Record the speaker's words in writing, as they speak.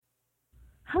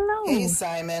Hey, Hello.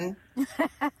 Simon.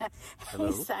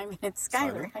 Hey, Simon, it's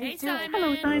Skylar. Simon? How you Hey, doing? Simon.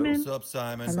 Hello, Simon. What's up,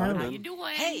 Simon? Hello. How you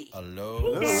doing? Hey,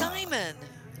 Hello. Hey there. Simon.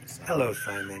 Hello,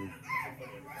 Simon.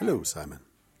 Hello, Simon.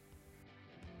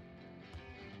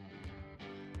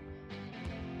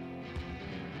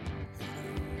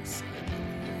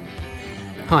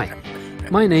 Hi,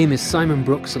 my name is Simon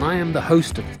Brooks, and I am the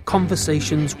host of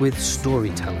Conversations with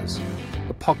Storytellers,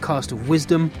 a podcast of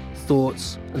wisdom,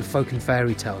 thoughts, and folk and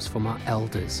fairy tales from our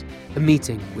elders, a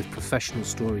meeting with professional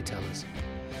storytellers.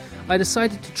 I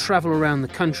decided to travel around the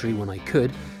country when I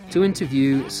could to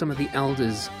interview some of the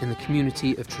elders in the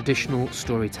community of traditional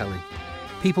storytelling.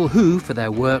 People who, for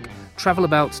their work, travel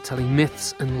about telling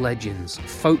myths and legends,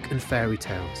 folk and fairy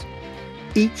tales.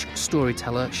 Each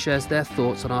storyteller shares their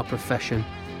thoughts on our profession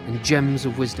and gems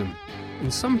of wisdom,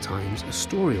 and sometimes a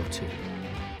story or two.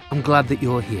 I'm glad that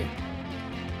you're here.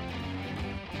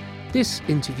 This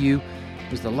interview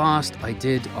was the last I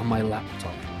did on my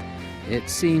laptop. It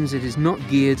seems it is not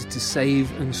geared to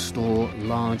save and store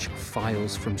large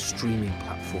files from streaming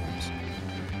platforms.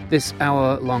 This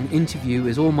hour-long interview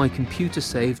is all my computer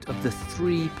saved of the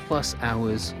 3+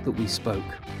 hours that we spoke.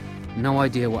 No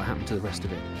idea what happened to the rest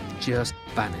of it. It just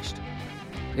vanished.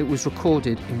 It was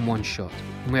recorded in one shot,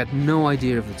 and we had no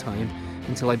idea of the time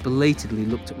until I belatedly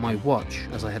looked at my watch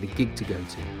as I had a gig to go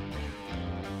to.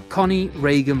 Connie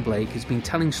Reagan Blake has been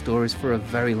telling stories for a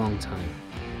very long time.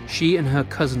 She and her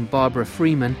cousin Barbara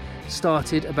Freeman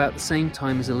started about the same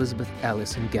time as Elizabeth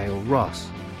Ellis and Gail Ross.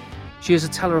 She is a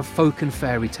teller of folk and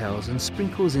fairy tales and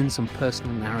sprinkles in some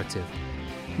personal narrative.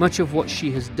 Much of what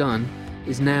she has done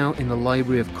is now in the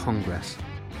Library of Congress.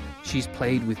 She's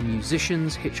played with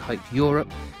musicians, hitchhiked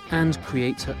Europe, and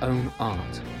creates her own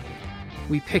art.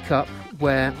 We pick up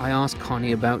where I ask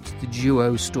Connie about the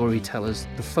duo storytellers,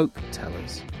 the Folk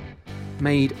Tellers,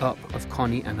 made up of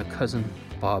Connie and her cousin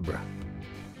Barbara.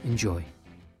 Enjoy.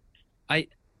 I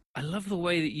love the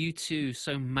way that you two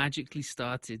so magically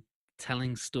started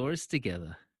telling stories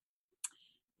together.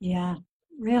 Yeah,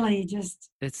 really just,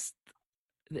 It's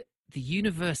the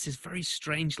universe is very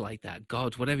strange like that.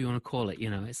 God, whatever you want to call it,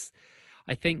 it's.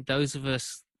 I think those of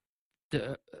us,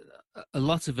 a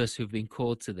lot of us who've been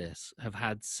called to this have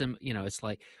had some. It's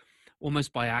like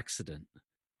almost by accident.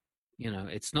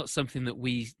 It's not something that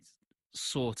we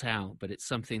sought out, but it's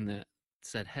something that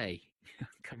said, "Hey,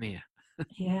 come here,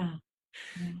 yeah.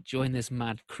 join this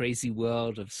mad, crazy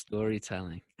world of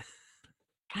storytelling."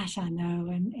 Gosh, I know.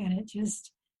 And it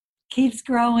just keeps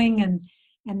growing.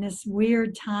 And this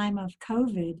weird time of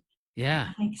COVID, Yeah,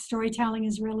 I think storytelling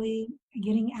is really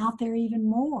getting out there even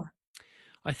more.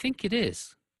 I think it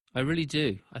is. I really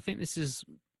do. I think this is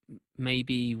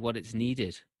maybe what it's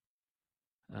needed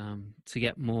to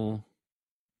get more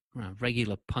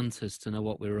regular punters to know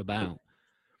what we're about.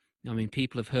 I mean,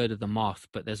 people have heard of the moth,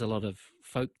 but there's a lot of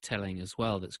folk telling as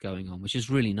well that's going on, which is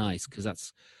really nice because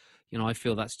that's, I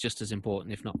feel that's just as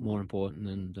important, if not more important,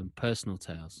 than personal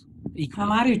tales. Equally,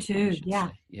 Oh, I do too. Yeah.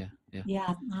 Yeah.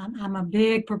 Yeah. I'm a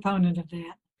big proponent of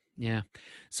that. Yeah.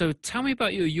 So tell me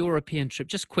about your European trip,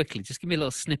 just quickly. Just give me a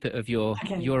little snippet of your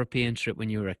European trip when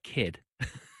you were a kid.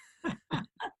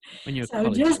 When you were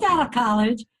so just out of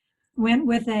college, went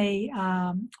with a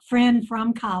friend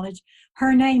from college.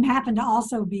 Her name happened to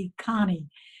also be Connie,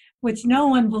 which no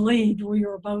one believed we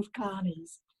were both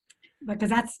Connies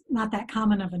because that's not that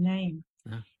common of a name.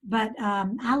 But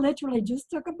I literally just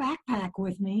took a backpack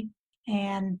with me,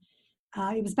 and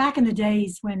it was back in the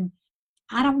days when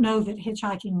I don't know that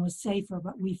hitchhiking was safer,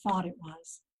 but we thought it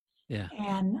was. Yeah.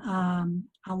 And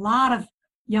a lot of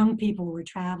young people were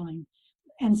traveling.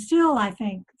 And still, I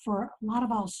think, for a lot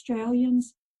of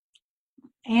Australians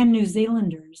and New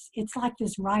Zealanders, it's like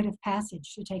this rite of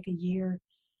passage to take a year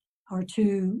or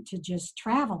two to just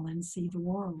travel and see the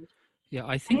world. Yeah,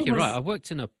 I think you're right. I worked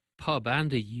in a pub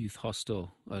and a youth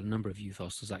hostel, a number of youth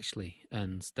hostels actually,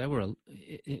 and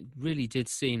it really did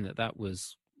seem that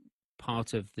was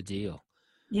part of the deal.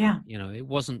 Yeah. It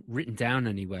wasn't written down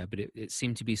anywhere, but it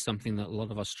seemed to be something that a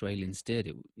lot of Australians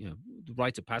did. The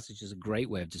rite of passage is a great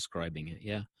way of describing it.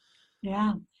 Yeah.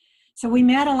 Yeah. So we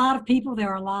met a lot of people. There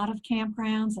were a lot of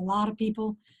campgrounds. A lot of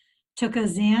people took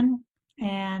us in,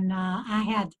 and I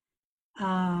had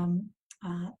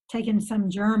taken some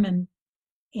German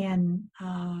in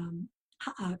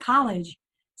college,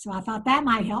 so I thought that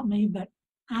might help me, but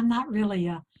I'm not really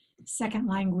a second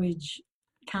language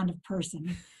kind of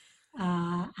person.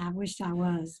 I wished I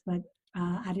was, but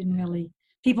I didn't really.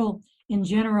 People in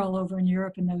general over in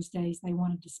Europe in those days, they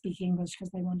wanted to speak English because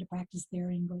they wanted to practice their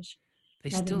English. They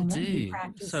still do.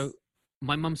 So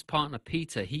my mum's partner,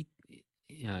 Peter, he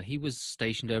was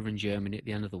stationed over in Germany at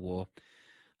the end of the war.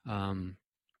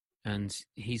 and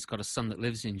he's got a son that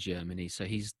lives in Germany, so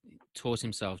he's taught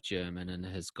himself German and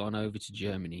has gone over to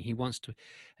Germany. He wants to,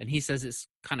 and he says it's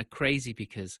kind of crazy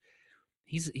because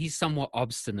he's somewhat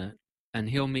obstinate, and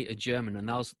he'll meet a German and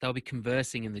they'll be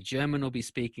conversing, and the German will be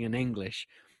speaking in English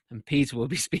and Peter will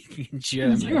be speaking in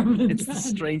German. It's the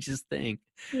strangest thing.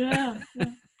 Yeah.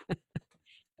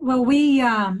 Well,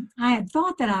 I had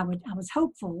thought that I was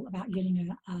hopeful about getting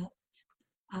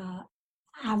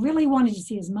I really wanted to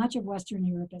see as much of Western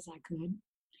Europe as I could.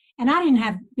 And I didn't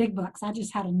have big bucks. I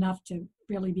just had enough to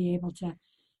really be able to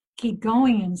keep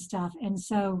going and stuff. And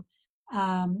so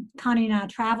Connie and I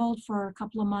traveled for a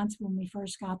couple of months when we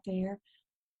first got there,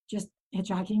 just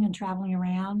hitchhiking and traveling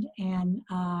around. And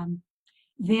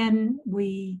then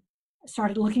we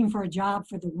started looking for a job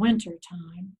for the winter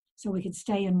time so we could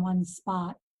stay in one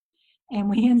spot. And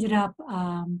we ended up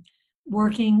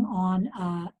working on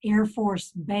Air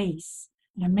Force Base,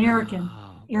 an American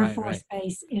Air Force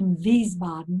base in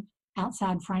Wiesbaden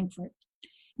outside Frankfurt.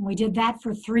 And we did that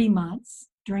for 3 months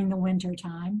during the winter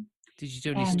time. Did you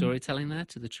do any storytelling there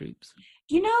to the troops?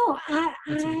 You know,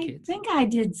 I think I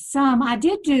did some. I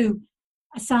did do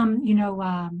some, you know,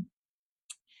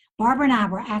 Barbara and I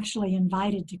were actually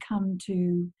invited to come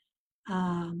to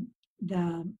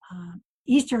the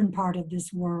eastern part of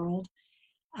this world.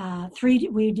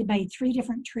 We made 3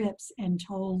 different trips and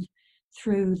told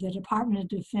through the Department of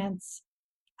Defense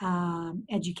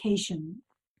education,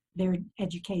 their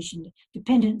education,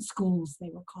 dependent schools they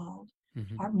were called,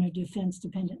 Department of Defense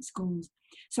dependent schools.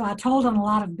 So I told on a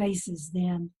lot of bases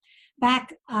then.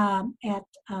 Back at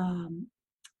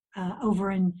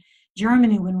over in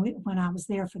Germany when I was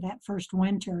there for that first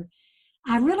winter,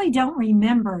 I really don't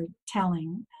remember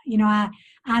telling. You know,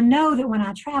 I know that when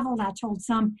I traveled, I told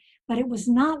some, but it was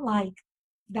not like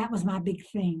that was my big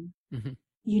thing.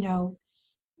 You know,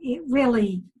 it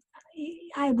really,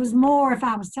 I was more, if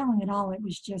I was telling it all, it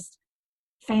was just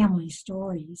family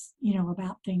stories, you know,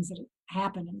 about things that had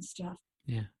happened and stuff.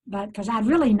 Yeah. But because I'd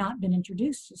really not been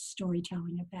introduced to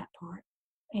storytelling at that part.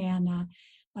 And,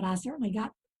 but I certainly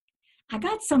got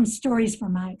some stories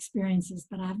from my experiences,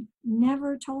 but I've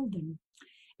never told them.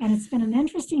 And it's been an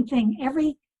interesting thing.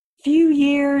 Every few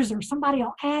years or somebody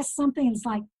will ask something, and it's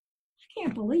like, I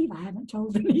can't believe I haven't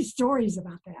told any stories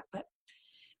about that. But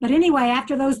anyway,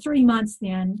 after those 3 months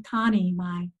then, Connie,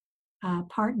 my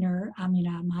partner,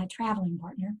 my traveling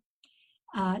partner,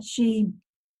 she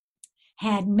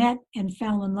had met and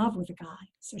fell in love with a guy.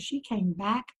 So she came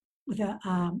back with a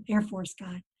Air Force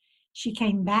guy. She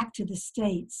came back to the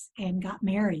States and got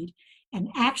married, and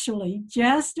actually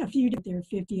just a few days their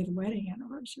 50th wedding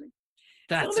anniversary.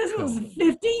 That's so this cool. was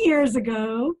 50 years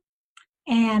ago,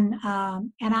 and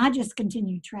I just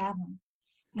continued traveling.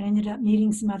 I ended up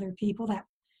meeting some other people. That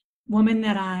woman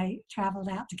that I traveled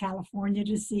out to California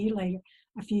to see later,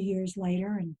 a few years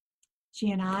later, and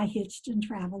she and I hitched and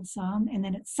traveled some. And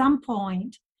then at some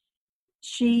point,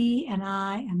 she and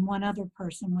I and one other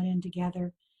person went in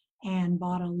together and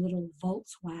bought a little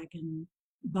Volkswagen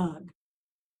Bug.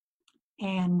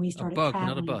 And we started traveling.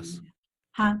 Not a bus.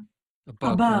 Huh? A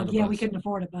Bug. Yeah, we couldn't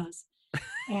afford a bus.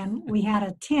 And we had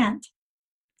a tent.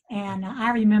 And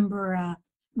I remember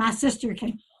my sister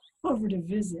came over to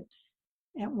visit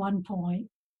at one point.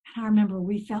 And I remember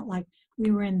we felt like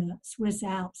we were in the Swiss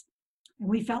Alps. And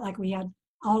we felt like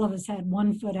all of us had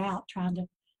 1 foot out trying to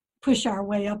push our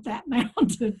way up that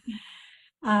mountain.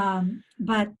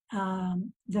 But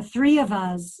the 3 of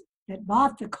us that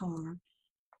bought the car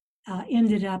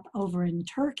ended up over in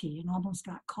Turkey and almost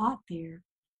got caught there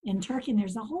in Turkey. And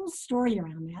there's a whole story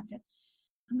around that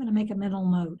I'm going to make a mental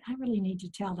note. I really need to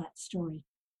tell that story.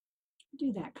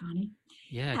 Do that, Connie.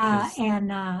 Yeah, and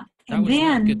that and was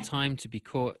then not a good time to be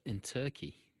caught in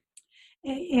Turkey.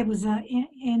 It was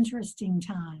interesting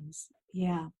times.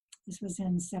 Yeah, this was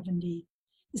in 70.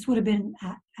 This would have been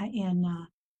in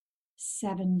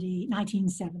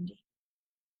 1970.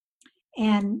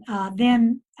 And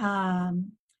then,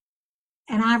 and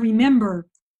I remember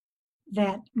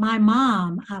that my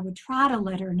mom, I would try to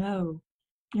let her know,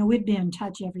 we'd be in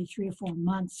touch every 3 or 4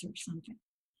 months or something,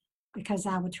 because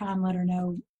I would try and let her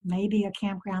know maybe a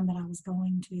campground that I was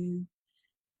going to,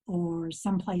 or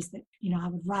someplace that, I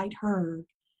would write her.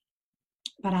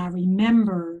 But I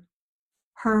remember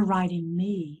her writing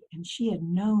me, and she had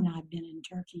known I'd been in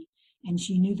Turkey, and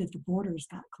she knew that the borders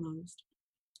got closed.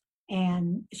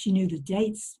 And she knew the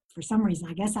dates for some reason.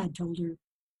 I guess I'd told her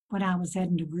when I was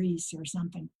heading to Greece or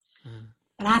something.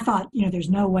 But I thought, there's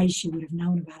no way she would have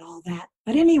known about all that.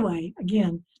 But anyway,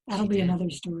 again, that'll be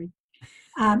another story.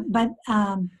 But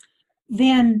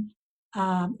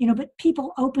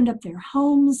people opened up their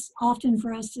homes often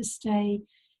for us to stay.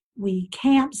 We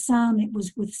camped some. It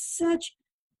was with such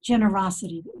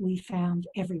generosity that we found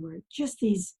everywhere. Just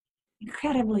these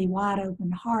incredibly wide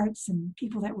open hearts and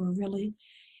people that were really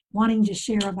wanting to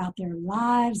share about their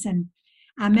lives. And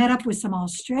I met up with some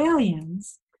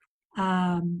Australians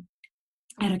at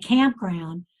a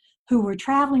campground who were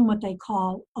traveling what they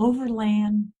call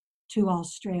overland to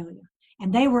Australia.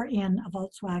 And they were in a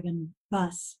Volkswagen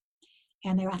bus.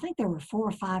 And I think there were 4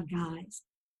 or 5 guys.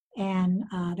 And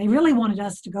they really wanted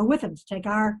us to go with them, to take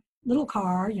our little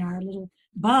car, our little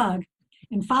bug,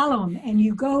 and follow them. And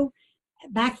you go,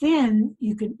 back then,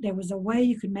 there was a way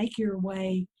you could make your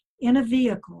way in a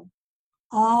vehicle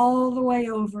all the way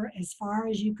over as far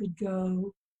as you could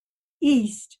go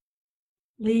east,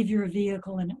 leave your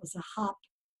vehicle, and it was a hop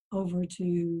over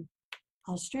to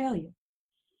Australia.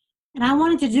 And I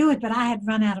wanted to do it, but I had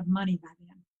run out of money by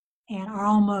then, or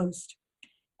almost.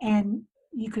 And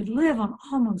you could live on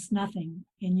almost nothing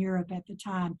in Europe at the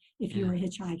time if you were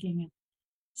hitchhiking and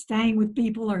staying with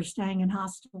people or staying in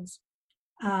hostels.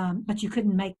 But you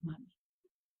couldn't make money.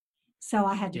 So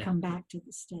I had to come back to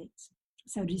the States.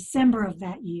 So December of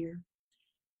that year,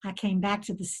 I came back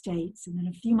to the States. And then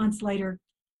a few months later,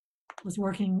 was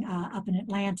working up in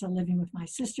Atlanta, living with my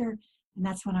sister. And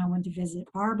that's when I went to visit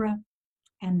Barbara.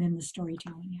 And then the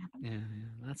storytelling happened.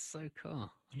 Yeah, that's so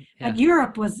cool. But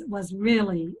Europe was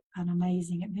really an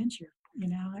amazing adventure. It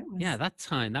was. Yeah, that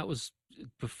time, that was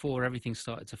before everything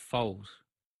started to fold.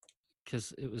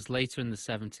 Because it was later in the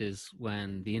 70s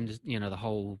when the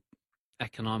whole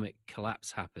economic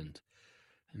collapse happened,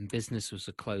 and business was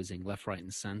closing left, right,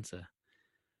 and center.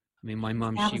 I mean, my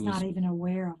mum, she was not even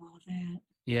aware of all that.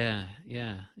 Yeah,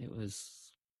 it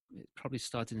probably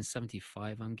started in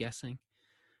 75, I'm guessing.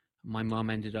 My mum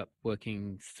ended up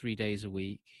working 3 days a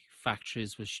week.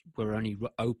 Factories were only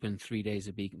open 3 days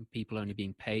a week, and people only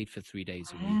being paid for 3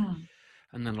 days a week.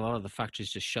 And then a lot of the factories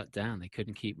just shut down. They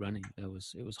couldn't keep running. It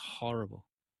was horrible.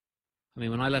 I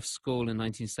mean, when I left school in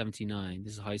 1979,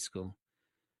 this is high school,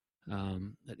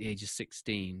 at the age of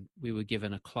 16, we were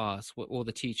given a class. All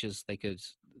the teachers,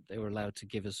 they were allowed to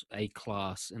give us a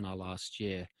class in our last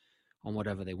year on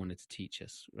whatever they wanted to teach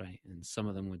us, right? And some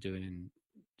of them were doing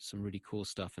some really cool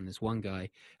stuff. And this one guy,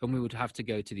 and we would have to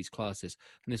go to these classes,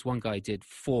 and this one guy did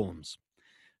forms.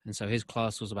 And so his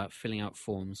class was about filling out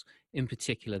forms, in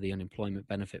particular the unemployment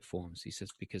benefit forms. He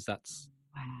says, because that's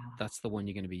the one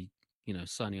you're going to be,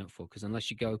 signing up for. Because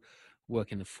unless you go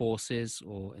work in the forces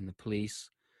or in the police,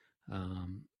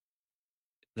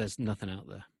 there's nothing out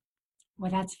there. Well,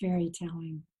 that's very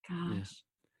telling. Gosh. Yeah.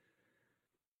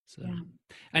 So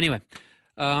anyway,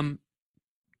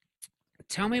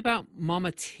 tell me about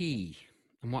Mama T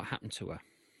and what happened to her.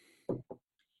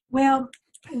 Well,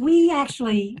 we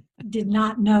actually did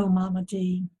not know Mama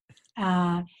T.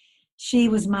 She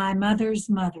was my mother's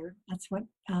mother. That's what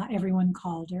everyone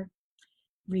called her.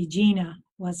 Regina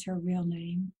was her real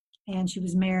name. And she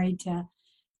was married to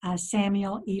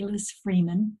Samuel Elis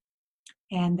Freeman.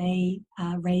 And they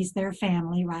raised their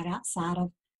family right outside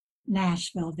of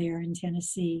Nashville there in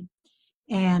Tennessee.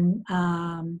 And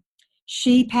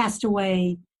she passed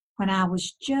away when I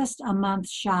was just a month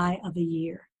shy of a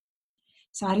year.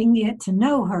 So I didn't get to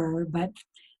know her, but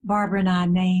Barbara and I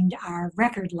named our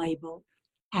record label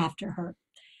after her.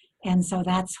 And so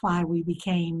that's why we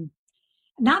became,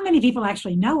 not many people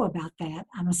actually know about that.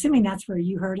 I'm assuming that's where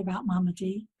you heard about Mama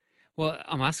T. Well,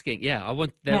 I'm asking,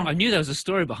 I knew there was a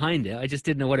story behind it. I just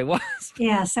didn't know what it was.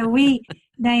 Yeah, so we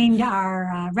named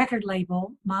our record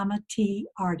label Mama T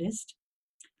Artist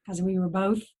because we were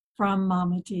both from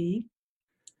Mama T.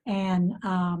 And,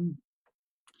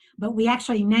 but we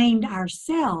actually named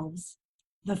ourselves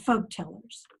the Folk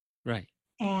Tellers. Right.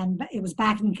 And it was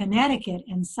back in Connecticut,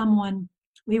 and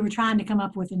we were trying to come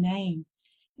up with a name.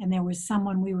 And there was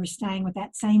someone, we were staying with,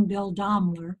 that same Bill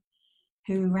Domler,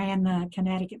 who ran the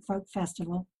Connecticut Folk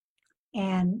Festival.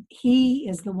 And he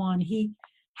is the one, he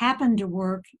happened to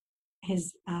work,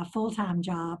 his full-time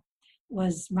job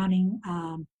was running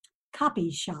copy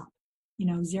shop,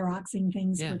 Xeroxing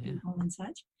things for people and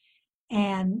such.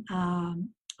 And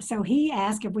so he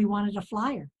asked if we wanted a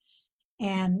flyer.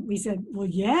 And we said, well,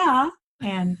 yeah.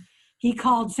 And he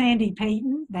called Sandy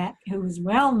Payton, who was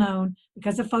well known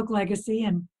because of Folk Legacy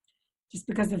and just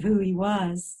because of who he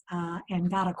was, and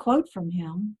got a quote from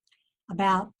him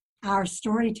about our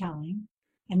storytelling.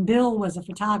 And Bill was a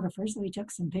photographer, so he took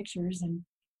some pictures, and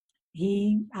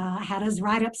he had us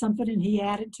write up something, and he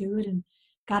added to it and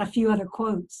got a few other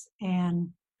quotes. And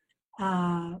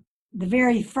the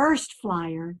very first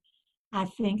flyer, I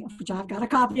think, which I've got a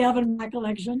copy of in my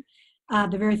collection,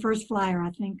 the very first flyer,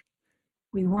 I think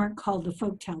we weren't called the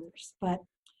Folk Tellers, but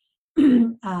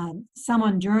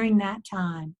someone during that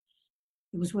time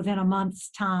it was within a month's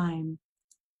time,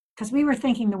 because we were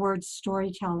thinking the word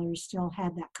storyteller still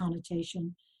had that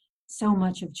connotation, so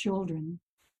much of children.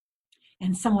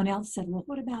 And someone else said, well,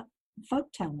 what about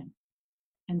folk telling?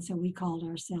 And so we called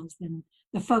ourselves then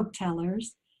the Folk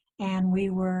Tellers, and we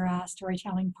were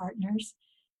storytelling partners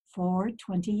for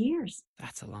 20 years.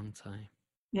 That's a long time.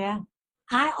 Yeah.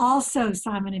 I also,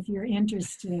 Simon, if you're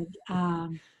interested,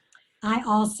 I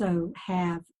also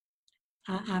have,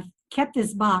 I've kept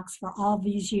this box for all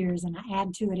these years, and I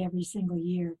add to it every single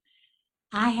year.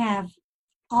 I have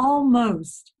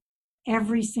almost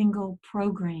every single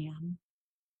program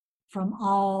from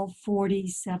all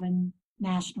 47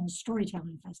 national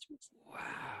storytelling festivals. Wow.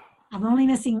 I'm only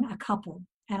missing a couple,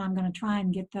 and I'm going to try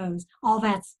and get those. All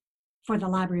that's for the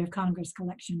Library of Congress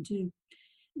collection too.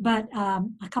 But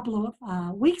a couple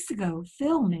of weeks ago,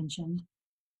 Phil mentioned,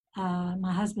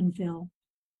 my husband Phil,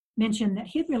 mentioned that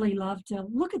he'd really love to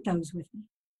look at those with me.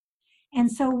 And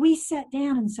so we sat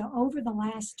down, and so over the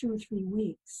last 2 or 3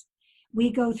 weeks, we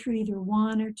go through either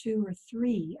 1 or 2 or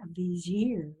 3 of these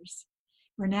years.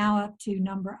 We're now up to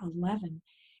number 11.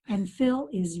 And Phil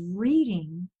is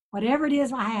reading whatever it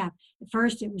is I have. At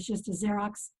first, it was just a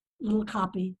Xerox little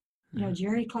copy, you know,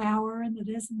 Jerry Clower and the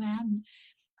this and that.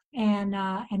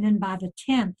 And then by the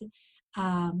 10th,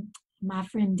 my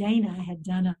friend Dana had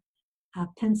done a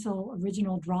pencil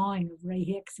original drawing of Ray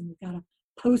Hicks, and we've got a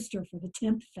poster for the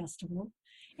 10th festival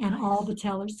and all the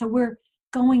tellers. So we're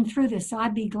going through this. So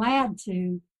I'd be glad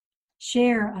to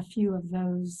share a few of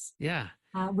those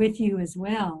with you as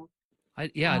well.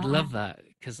 I'd love that,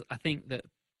 because I think that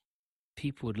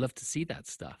people would love to see that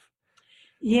stuff.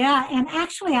 Yeah, and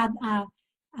actually, I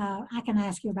can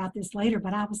ask you about this later,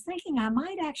 but I was thinking I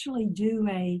might actually do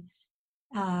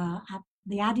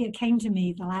the idea came to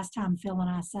me the last time Phil and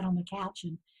I sat on the couch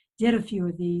and did a few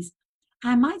of these.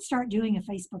 I might start doing a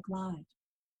Facebook Live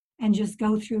and just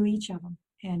go through each of them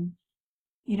and,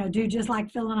 you know, do just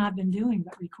like Phil and I've been doing,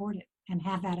 but record it and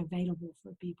have that available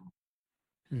for people.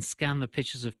 And scan the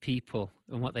pictures of people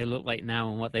and what they look like now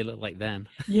and what they look like then.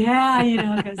 Yeah, you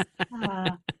know, because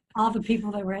all the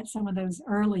people that were at some of those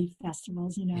early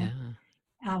festivals, you know.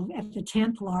 Yeah. At the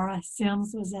 10th, Laura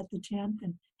Sims was at the 10th,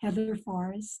 and Heather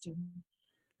Forrest. And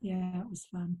yeah, it was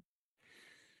fun.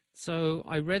 So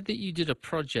I read that you did a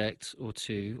project or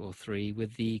 2 or 3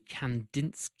 with the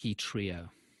Kandinsky Trio.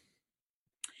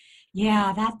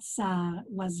 Yeah, that's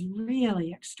was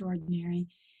really extraordinary.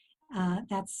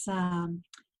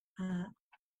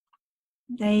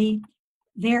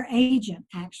 Their agent,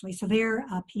 actually, so they're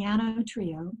a piano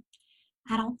trio.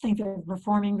 I don't think they're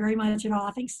performing very much at all.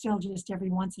 I think still just every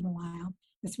once in a while.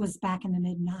 This was back in the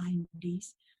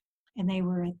mid-90s, and they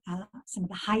were at some of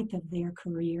the height of their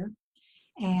career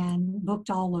and booked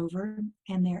all over.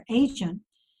 And their agent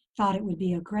thought it would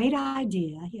be a great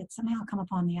idea. He had somehow come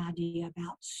upon the idea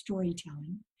about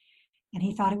storytelling, and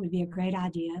he thought it would be a great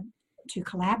idea to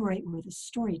collaborate with a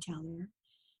storyteller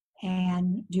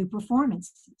and do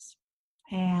performances.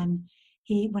 And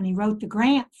when he wrote the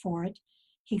grant for it,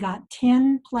 he got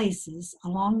 10 places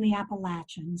along the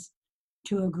Appalachians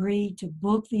to agree to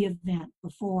book the event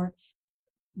before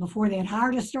they had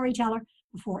hired a storyteller,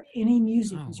 before any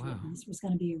music was written. This was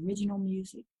going to be original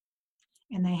music.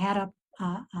 And they had a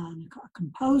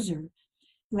composer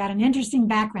who had an interesting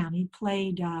background. He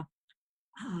played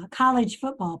college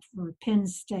football for Penn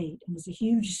State and was a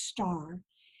huge star,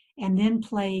 and then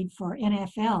played for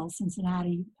NFL,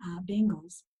 Cincinnati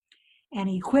Bengals. And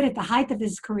he quit at the height of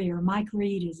his career. Mike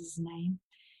Reed is his name.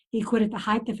 He quit at the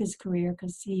height of his career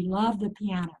because he loved the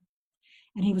piano,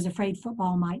 and he was afraid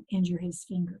football might injure his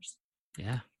fingers.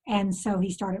 Yeah. And so he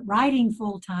started writing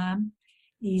full time.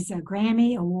 He's a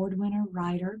Grammy Award winner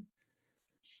writer.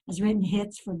 Has written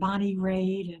hits for Bonnie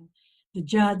Raitt, and the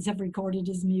Judds have recorded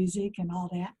his music and all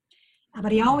that.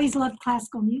 But he always loved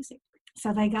classical music.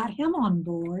 So they got him on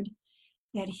board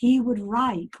that he would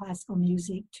write classical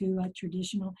music to a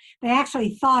traditional. They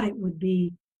actually thought it would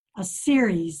be a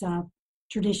series of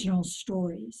traditional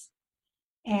stories.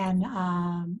 And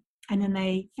then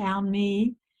they found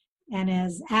me, and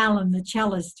as Alan, the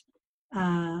cellist,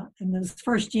 in those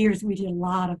first years, we did a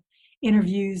lot of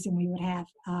interviews, and we would have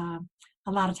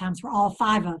a lot of times for all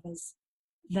 5 of us,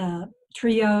 the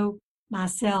trio,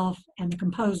 myself, and the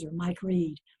composer, Mike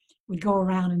Reed, would go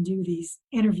around and do these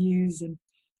interviews, and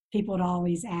people would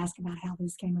always ask about how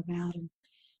this came about.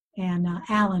 And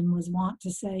Alan was wont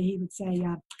to say, he would say,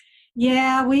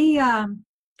 yeah, we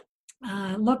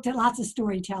looked at lots of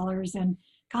storytellers, and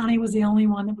Connie was the only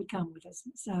one that would come with us.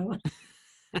 So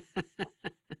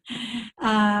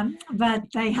But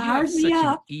they You have hired me such an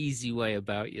up. easy way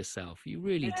about yourself. You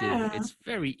really do. Yeah. It's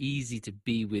very easy to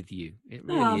be with you. It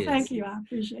Oh, really thank is. you. I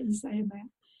appreciate you saying that.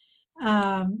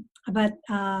 But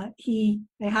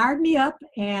they hired me up,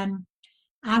 and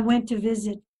I went to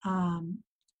visit.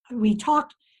 We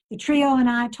talked. The trio and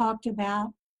I talked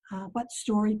about what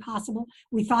story possible.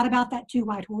 We thought about that Two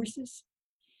White Horses.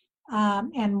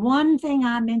 And one thing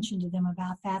I mentioned to them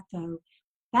about that, though,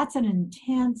 that's an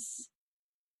intense,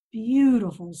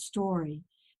 beautiful story,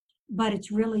 but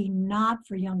it's really not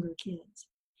for younger kids.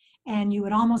 And you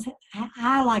would almost,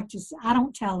 I like to, I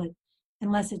don't tell it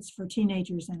unless it's for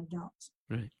teenagers and adults.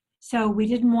 Right. So we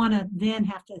didn't want to then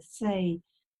have to say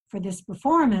for this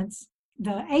performance,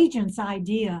 the agent's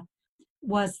idea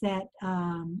was that,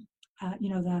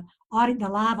 the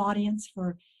live audience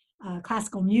for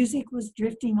classical music was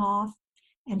drifting off.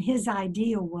 And his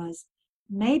idea was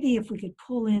maybe if we could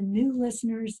pull in new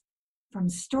listeners from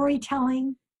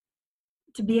storytelling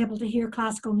to be able to hear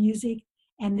classical music,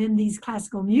 and then these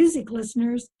classical music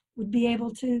listeners would be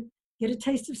able to get a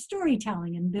taste of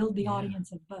storytelling and build the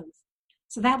audience of both.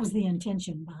 So that was the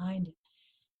intention behind it.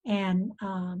 And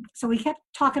so we kept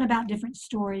talking about different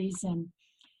stories, and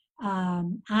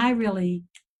I really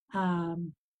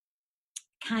kind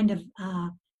of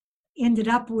ended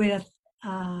up with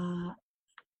a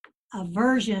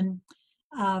version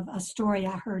of a story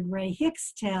I heard Ray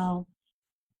Hicks tell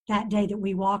that day that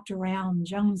we walked around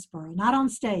Jonesboro, not on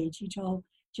stage. He told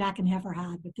Jack and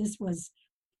Heiferhide, but this was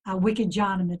Wicked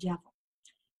John and the Devil.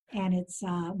 And it's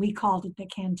we called it the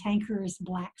Cantankerous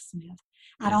Blacksmith.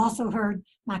 I'd also heard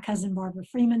my cousin Barbara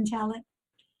Freeman tell it.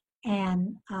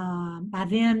 And by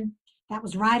then, that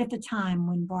was right at the time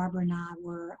when Barbara and I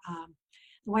were,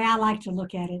 the way I like to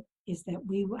look at it is that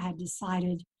we had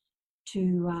decided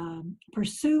to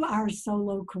pursue our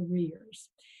solo careers.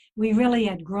 We really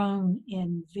had grown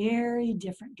in very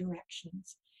different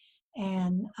directions.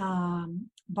 And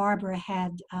Barbara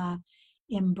had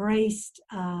embraced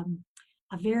a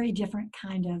very different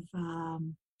kind of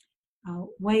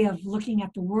way of looking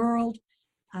at the world.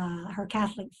 Her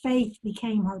Catholic faith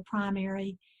became her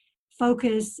primary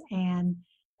focus, and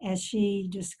as she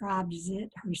describes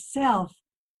it herself,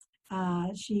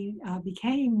 she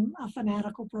became a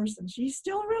fanatical person. She's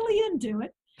still really into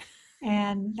it,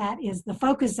 and that is the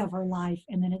focus of her life,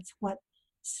 and then it's what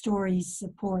stories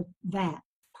support that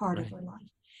part of her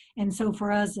life. And so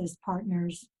for us as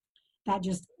partners, that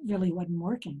just really wasn't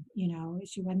working.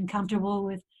 She wasn't comfortable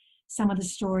with some of the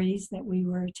stories that we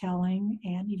were telling,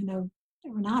 and even though they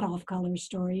were not off-color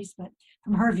stories, but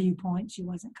from her viewpoint, she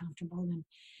wasn't comfortable.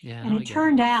 And it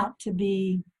turned out to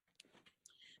be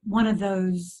one of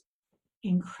those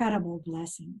incredible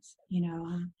blessings.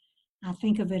 I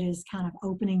think of it as kind of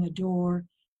opening a door,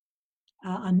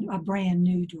 a brand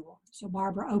new door. So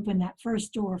Barbara opened that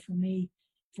first door for me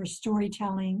for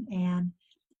storytelling, and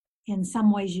in some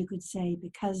ways you could say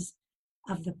because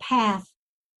of the path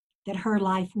that her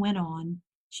life went on,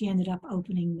 she ended up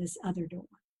opening this other door.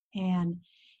 And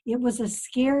it was a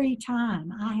scary time.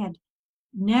 I had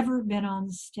never been on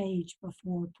stage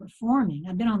before performing.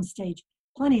 I've been on stage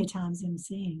plenty of times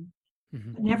emceeing,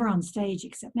 but never on stage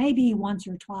except maybe once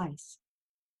or twice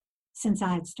since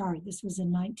I had started. This was in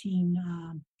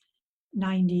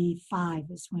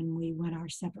 1995 is when we went our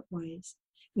separate ways.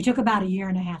 We took about 1.5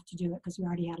 years to do it because we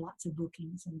already had lots of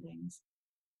bookings and things.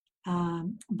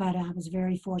 But I was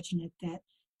very fortunate that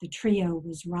the trio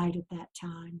was right at that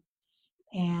time.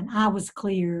 And I was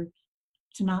clear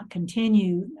to not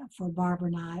continue for Barbara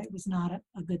and I. It was not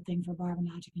a good thing for Barbara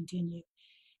and I to continue.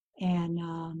 And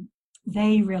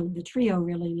the trio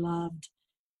really loved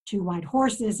Two White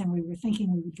Horses, and we were thinking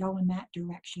we would go in that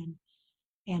direction.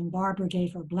 And Barbara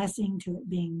gave her blessing to it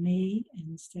being me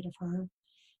instead of her.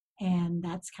 And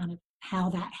that's kind of how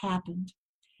that happened.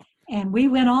 And we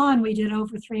went on, we did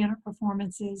over 300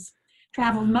 performances,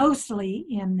 traveled mostly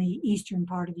in the eastern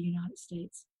part of the United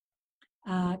States.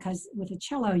 Because with a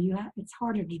cello, it's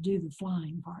harder to do the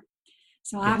flying part.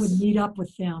 So I would meet up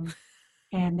with them,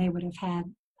 and they would have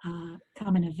had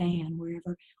come in a van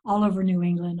wherever, all over New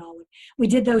England. We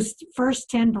did those first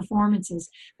 10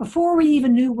 performances before we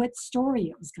even knew what story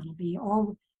it was going to be,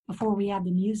 or before we had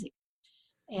the music,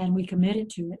 and we committed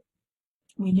to it.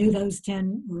 We knew those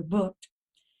 10 were booked,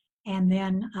 and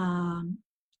then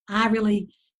I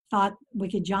really thought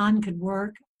Wicked John could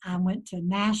work. I went to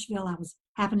Nashville.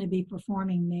 Happened to be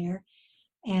performing there,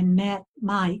 and met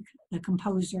Mike, the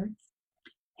composer,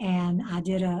 and I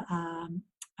did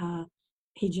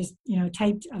he just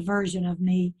taped a version of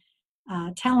me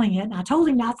telling it, and I told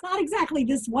him now it's not exactly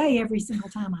this way every single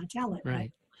time I tell it.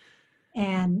 Right.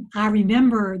 And I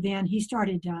remember then he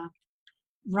started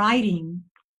writing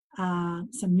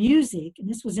some music, and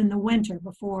this was in the winter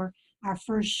before our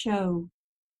first show.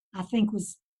 I think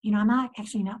was, I'm not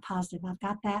actually not positive. I've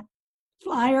got that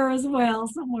flyer as well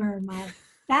somewhere in my,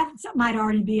 that might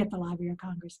already be at the Library of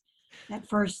Congress, that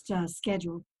first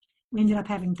schedule. We ended up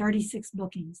having 36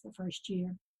 bookings the first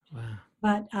year. Wow.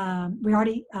 But we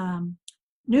already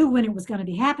knew when it was going to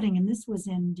be happening, and this was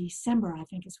in December, I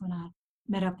think is when I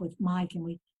met up with Mike, and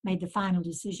we made the final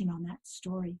decision on that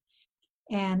story.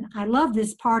 And I love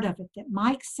this part of it, that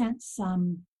Mike sent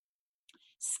some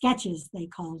sketches, they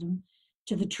called them,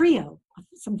 to the trio of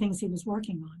some things he was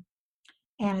working on.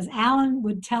 And as Alan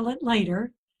would tell it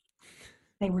later,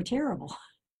 they were terrible.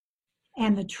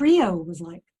 And the trio was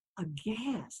like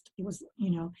aghast. It was,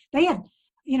 they had,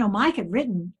 Mike had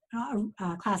written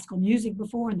classical music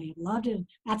before, and they had loved it.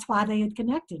 That's why they had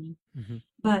connected. Mm-hmm.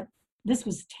 But this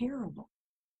was terrible.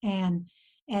 And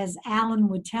as Alan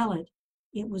would tell it,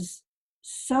 it was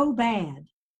so bad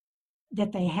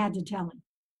that they had to tell him.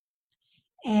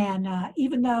 And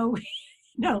even though,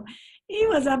 he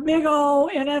was a big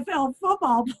old NFL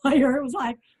football player, it was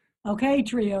like, okay,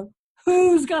 trio,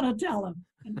 who's going to tell him?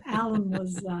 And Alan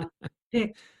was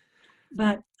picked.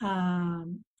 But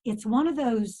it's one of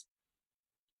those,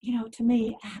 to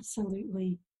me,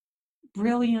 absolutely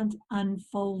brilliant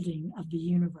unfolding of the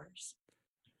universe.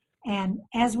 And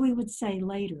as we would say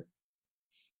later,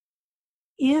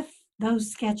 if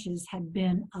those sketches had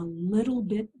been a little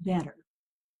bit better,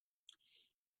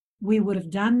 we would have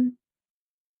done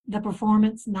the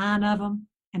performance, 9 of them,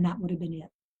 and that would have been it.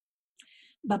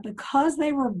 But because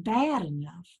they were bad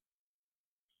enough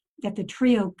that the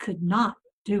trio could not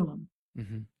do them,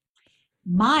 mm-hmm.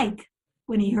 Mike,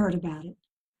 when he heard about it,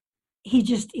 he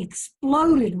just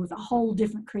exploded with a whole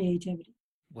different creativity.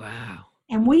 Wow.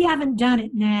 And we haven't done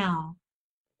it now.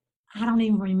 I don't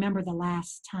even remember the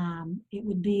last time. It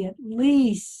would be at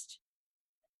least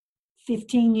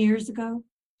 15 years ago.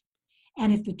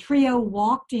 And if the trio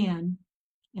walked in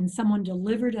and someone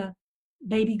delivered a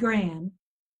baby grand,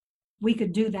 we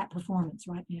could do that performance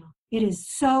right now. It is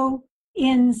so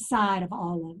inside of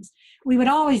all of us. We would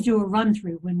always do a run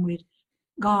through when we'd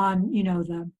gone,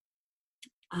 the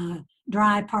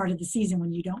dry part of the season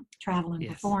when you don't travel and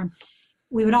perform.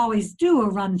 We would always do a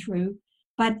run through,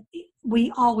 but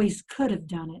we always could have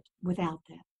done it without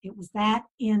that. It was that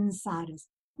inside us.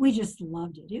 We just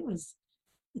loved it.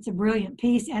 It's a brilliant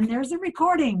piece, and there's a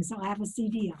recording, so I have a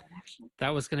CD of it, actually.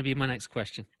 That was going to be my next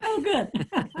question. Oh, good.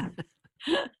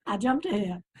 I jumped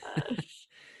ahead.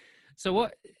 So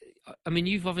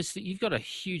you've got a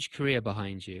huge career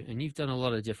behind you, and you've done a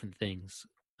lot of different things,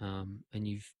 and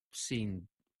you've seen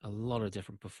a lot of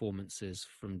different performances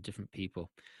from different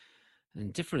people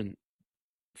and different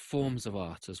forms of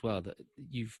art as well that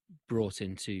you've brought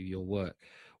into your work.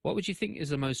 What would you think is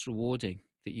the most rewarding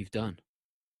that you've done?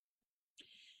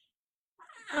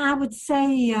 I would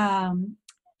say,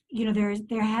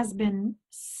 there has been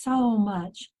so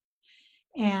much.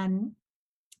 And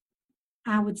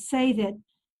I would say that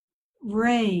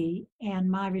Ray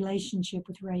and my relationship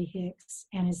with Ray Hicks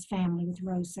and his family with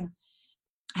Rosa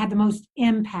had the most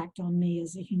impact on me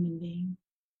as a human being.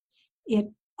 It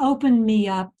opened me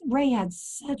up. Ray had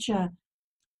such a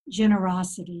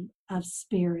generosity of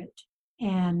spirit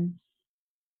and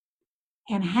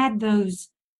had those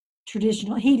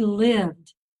traditional, he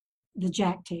lived the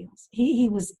Jack Tales. He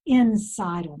was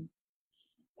inside them.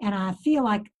 And I feel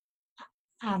like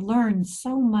I learned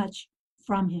so much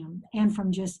from him and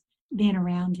from just being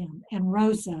around him. And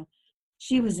Rosa,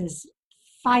 she was as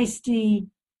feisty,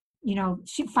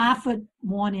 she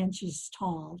 5'1"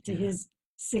 tall to his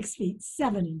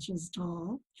 6'7"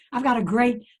 tall. I've got a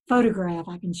great photograph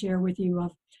I can share with you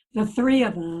of the 3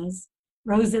 of us,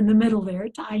 Rosa in the middle there,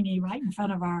 tiny, right in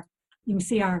front of you can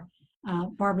see our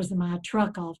Barbara's and my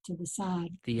truck off to the side.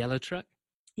 The yellow truck?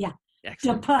 Yeah.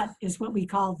 Excellent. DePutt is what we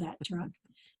called that truck.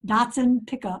 Datsun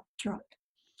pickup truck.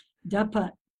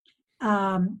 DePutt.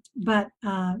 But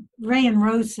Ray and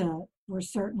Rosa were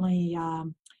certainly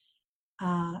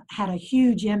had a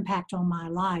huge impact on my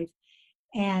life,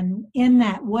 and in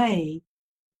that way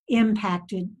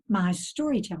impacted my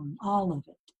storytelling, all of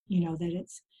it. That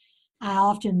I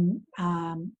often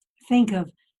think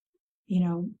of,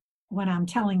 when I'm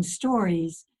telling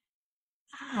stories,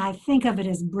 I think of it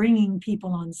as bringing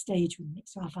people on stage with me.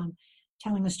 So if I'm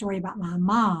telling a story about my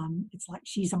mom, it's like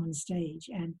she's on stage.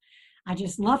 And I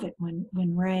just love it when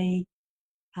Ray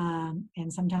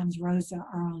and sometimes Rosa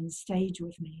are on stage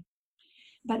with me.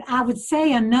 But I would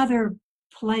say another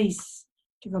place,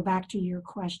 to go back to your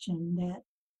question, that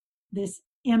this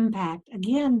impact,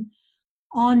 again,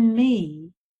 on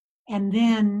me, and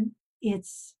then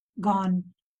it's gone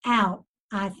out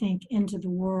I think, into the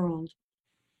world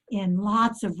in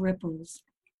lots of ripples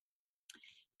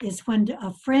is when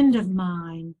a friend of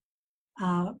mine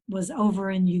was over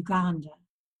in Uganda,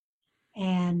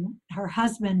 and her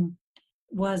husband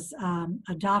was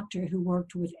a doctor who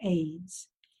worked with AIDS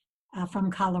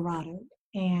from Colorado,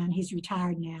 and he's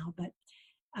retired now, but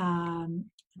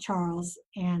Charles,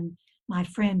 and my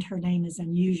friend, her name is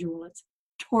unusual, it's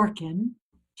Torkin,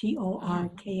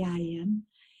 Torkin,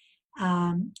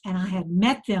 and I had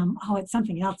met them. Oh, it's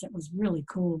something else that was really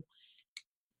cool.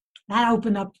 That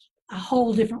opened up a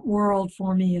whole different world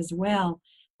for me as well,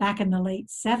 back in the late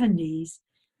 70s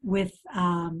with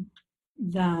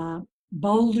the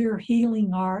Boulder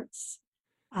Healing Arts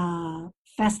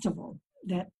Festival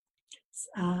that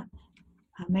a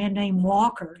man named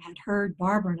Walker had heard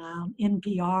Barbara and I on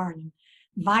NPR and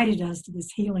invited us to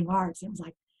this healing arts. It was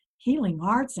like healing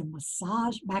arts and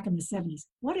massage back in the 70s.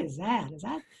 What is that? Is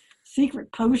that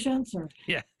secret potions? Or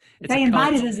Yeah, they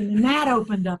invited us, and then that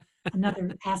opened up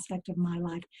another aspect of my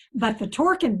life. But the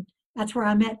Torkin, that's where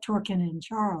I met Torkin and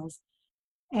Charles.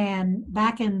 And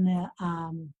back in the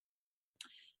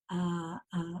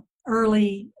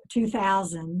early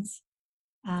 2000s,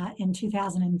 in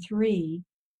 2003,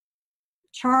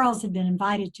 Charles had been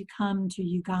invited to come to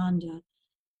Uganda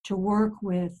to work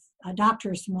with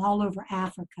doctors from all over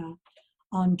Africa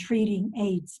on treating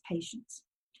AIDS patients,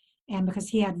 and because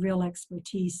he had real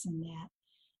expertise in that.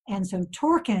 And so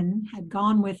Torkin had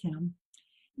gone with him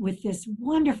with this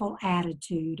wonderful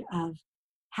attitude of,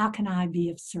 how can I be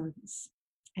of service?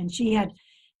 And she had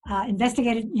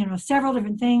investigated, several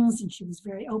different things, and she was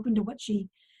very open to what she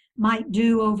might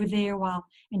do over there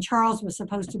and Charles was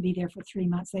supposed to be there for 3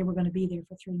 months. They were going to be there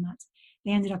for 3 months.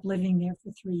 They ended up living there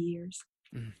for 3 years.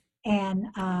 And,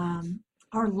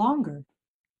 or longer.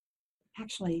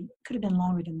 Actually, could have been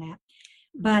longer than that.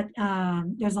 But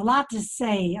there's a lot to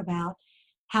say about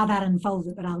how that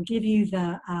unfolded, but I'll give you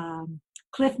the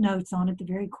cliff notes on it, the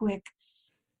very quick.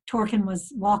 Torkin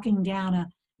was walking down a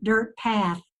dirt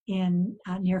path in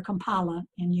near Kampala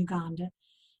in Uganda,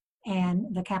 and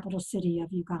the capital city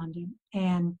of Uganda.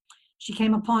 And she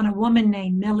came upon a woman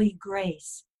named Millie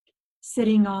Grace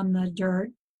sitting on the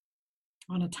dirt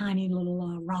on a tiny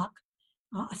little rock,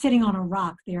 sitting on a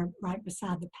rock there right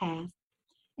beside the path.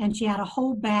 And she had a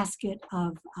whole basket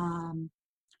of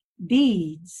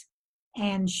beads,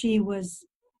 and she was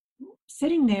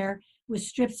sitting there with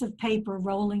strips of paper,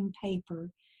 rolling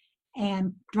paper,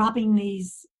 and dropping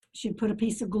these. She'd put a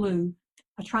piece of glue,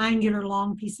 a triangular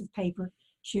long piece of paper.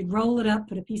 She'd roll it up,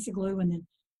 put a piece of glue, and then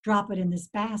drop it in this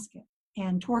basket.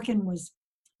 And Torkin was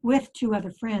with 2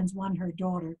 other friends, one her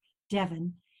daughter,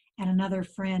 Devin, and another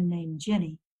friend named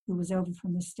Jenny, who was over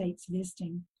from the States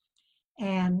visiting.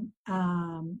 And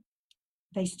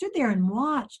they stood there and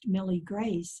watched Millie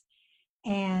Grace,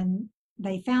 and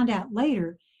they found out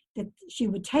later that she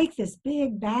would take this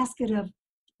big basket of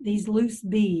these loose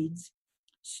beads,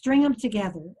 string them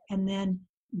together, and then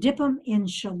dip them in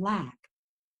shellac,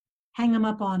 hang them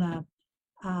up on a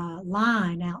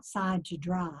line outside to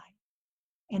dry.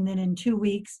 And then in 2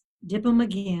 weeks, dip them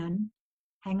again,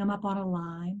 hang them up on a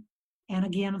line, and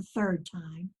again a third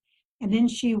time. And then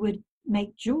she would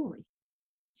make jewelry.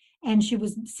 And she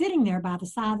was sitting there by the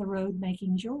side of the road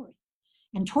making jewelry.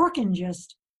 And Torkin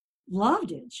just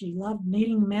loved it. She loved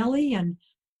meeting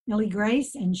Millie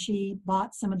Grace, and she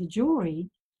bought some of the jewelry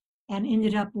and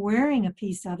ended up wearing a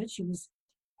piece of it. She was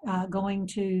going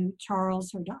to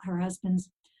Charles, her husband's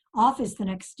office the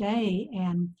next day,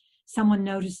 and someone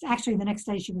noticed, actually the next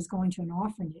day she was going to an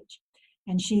orphanage,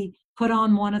 and she put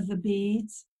on one of the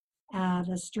beads,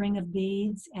 the string of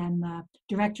beads, and the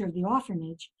director of the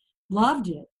orphanage loved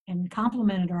it and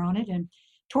complimented her on it, and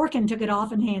Torkin took it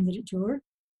off and handed it to her,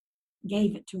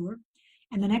 gave it to her,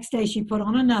 and the next day she put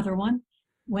on another one,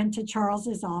 went to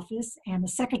Charles's office, and the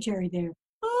secretary there,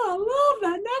 oh, I love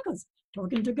that necklace.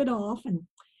 Torkin took it off, and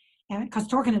because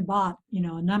Torkin had bought,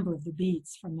 a number of the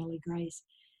beads from Millie Grace,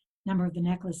 number of the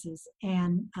necklaces,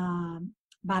 and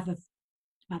by the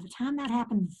time that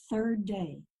happened, the 3rd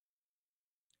day,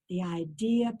 the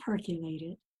idea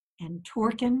percolated, and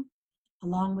Torkin,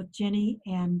 along with Jenny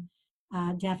and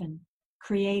Devin,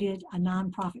 created a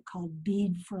nonprofit called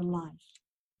Bead for Life.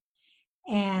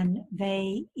 And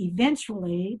they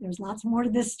eventually, there's lots more to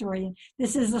this story, and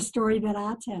this is a story that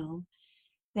I tell.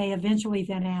 They eventually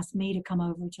then asked me to come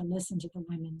over to listen to the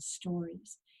women's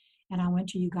stories. And I went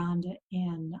to Uganda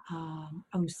in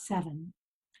 2007.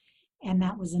 And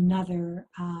that was another,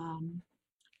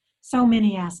 so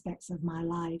many aspects of my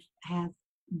life have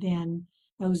been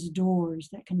those doors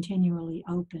that continually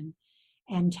open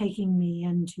and taking me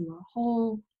into a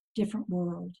whole different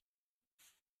world.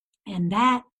 And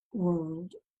that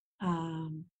world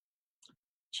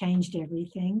changed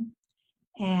everything.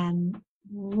 And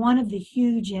one of the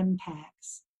huge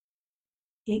impacts,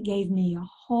 it gave me a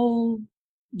whole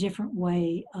different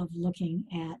way of looking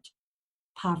at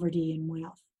poverty and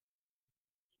wealth.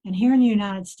 And here in the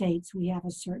United States, we have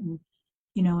a certain,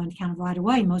 and kind of right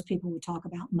away, most people would talk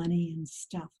about money and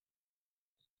stuff.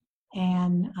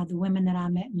 And the women that I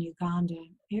met in Uganda,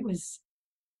 it was,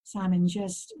 Simon,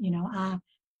 just, I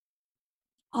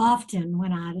often,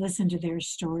 when I listen to their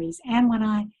stories and when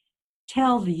I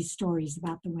tell these stories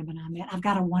about the women I met, I've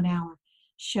got a 1-hour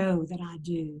show that I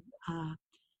do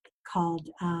called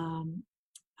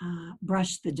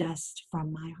Brush the Dust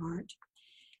from My Heart.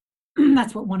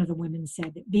 That's what one of the women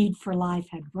said, that Bead for Life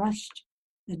had brushed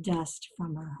the dust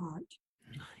from her heart.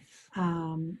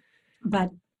 Nice.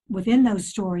 But within those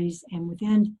stories and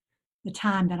within the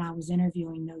time that I was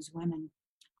interviewing those women,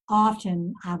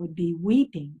 often I would be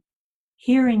weeping,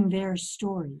 hearing their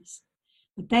stories.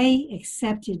 But they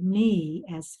accepted me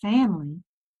as family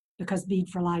because Bead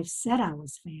for Life said I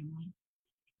was family.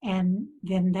 And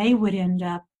then they would end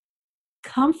up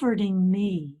comforting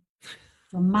me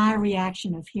from my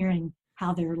reaction of hearing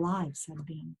how their lives had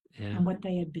been and what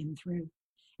they had been through.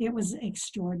 It was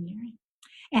extraordinary.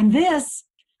 And this,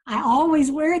 I always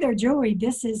wear their jewelry.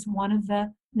 This is one of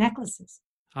the necklaces.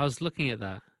 I was looking at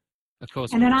that, of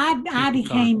course. And then I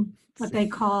became what they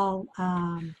call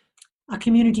a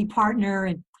community partner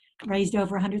and raised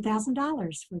over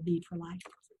 $100,000 for Bead for Life,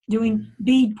 doing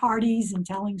bead parties and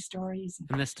telling stories.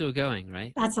 And they're still going,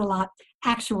 right? That's a lot.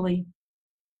 Actually,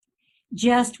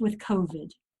 just with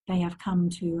COVID, they have come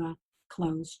to a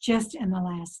close just in the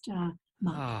last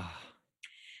month. Oh.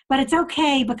 But it's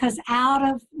okay, because out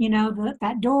of,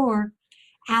 that door,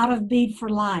 out of Bead for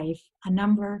Life, I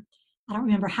don't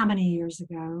remember how many years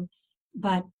ago,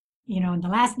 but, in the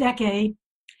last decade,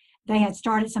 they had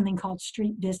started something called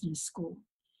Street Business School.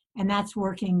 And that's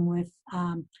working with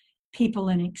people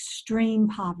in extreme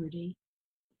poverty,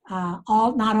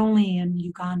 not only in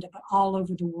Uganda, but all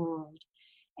over the world.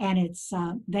 And it's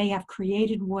they have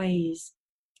created ways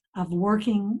of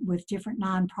working with different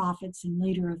nonprofits and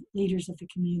leaders of the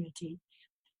community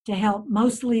to help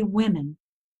mostly women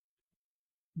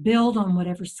build on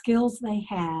whatever skills they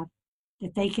have,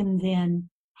 that they can then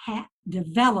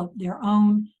develop their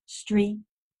own street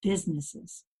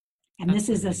businesses. And this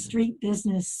is a street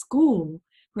business school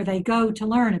where they go to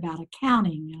learn about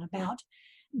accounting and about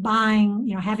buying,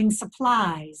 having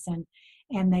supplies,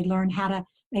 and they learn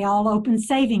they all open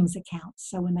savings accounts.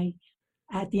 So when they,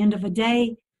 at the end of a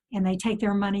day, and they take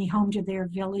their money home to their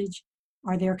village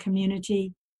or their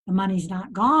community, the money's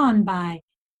not gone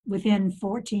within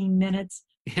 14 minutes.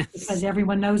 Yes. Because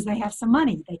everyone knows they have some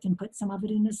money. They can put some of it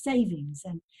in the savings.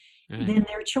 And then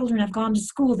their children have gone to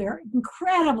school. There are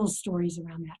incredible stories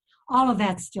around that. All of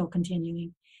that's still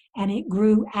continuing. And it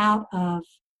grew out of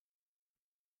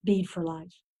Bead for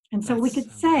Life. And so we could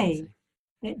say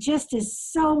that just as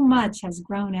so much has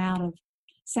grown out of,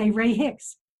 say, Ray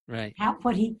Hicks, right?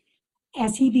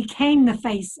 As he became the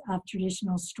face of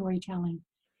traditional storytelling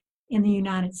in the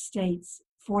United States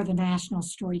for the National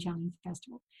Storytelling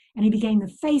Festival. And he became the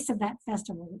face of that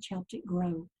festival, which helped it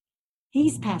grow.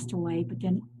 He's passed away, but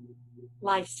then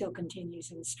life still continues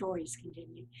and stories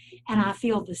continue. And I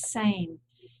feel the same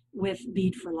with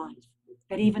Bead for Life.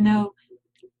 That even though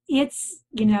it's,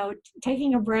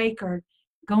 taking a break or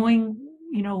going,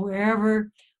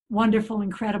 wherever wonderful,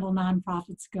 incredible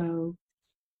nonprofits go,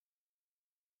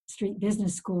 Street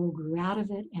Business School grew out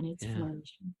of it, and it's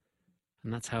flourishing.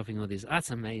 And that's helping all these.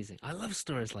 That's amazing. I love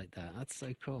stories like that. That's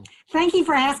so cool. Thank you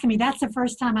for asking me. That's the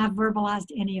first time I've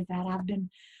verbalized any of that. I've been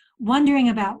wondering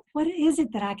about what is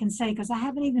it that I can say, because I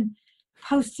haven't even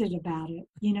posted about it.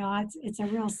 It's a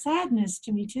real sadness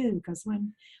to me too, because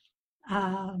when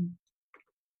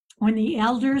the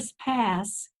elders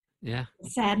pass,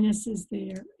 sadness is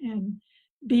there. And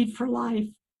Bead for Life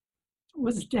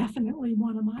was definitely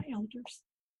one of my elders.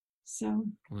 So,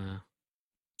 wow.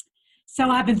 So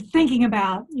I've been thinking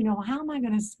about, what am I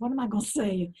going to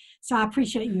say? So I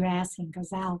appreciate you asking,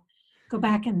 because I'll go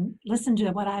back and listen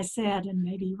to what I said and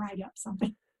maybe write up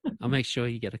something. I'll make sure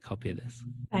you get a copy of this.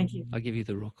 Thank you. I'll give you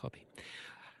the raw copy.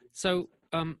 So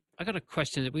I got a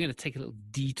question. We're going to take a little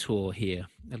detour here,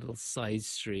 a little side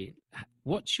street.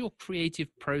 What's your creative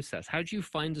process? How do you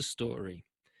find a story?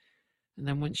 And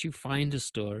then once you find a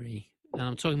story, and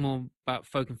I'm talking more about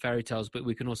folk and fairy tales, but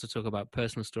we can also talk about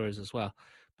personal stories as well.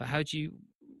 But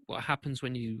what happens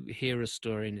when you hear a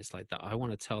story and it's like that, I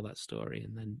want to tell that story,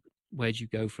 and then where do you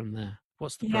go from there?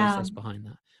 What's the process behind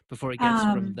that before it gets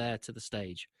from there to the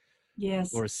stage?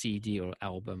 Yes. or a CD or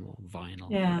album or vinyl.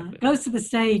 Yeah, Whatever. it goes to the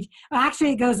stage. Well,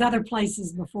 actually, it goes other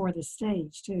places before the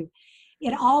stage, too.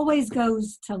 It always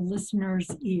goes to listeners'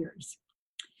 ears.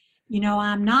 You know,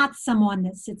 I'm not someone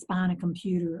that sits behind a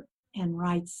computer and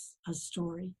writes a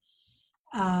story,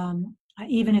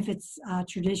 even if it's a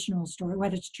traditional story,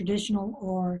 whether it's traditional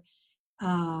or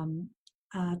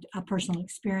a personal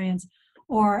experience,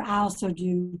 or I also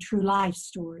do true life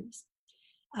stories.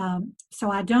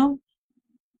 So I don't,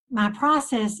 my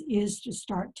process is to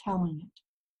start telling it.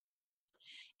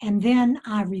 And then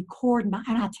I record and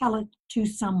I tell it to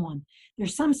someone.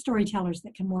 There's some storytellers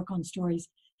that can work on stories.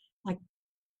 Like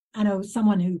I know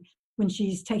someone who, when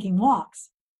she's taking walks,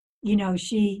 you know,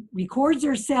 she records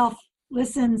herself,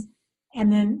 listens,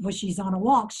 and then when she's on a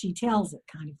walk, she tells it,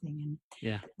 kind of thing. And,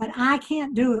 Yeah. But I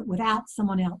can't do it without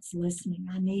someone else listening.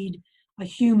 I need a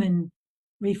human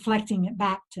reflecting it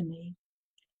back to me.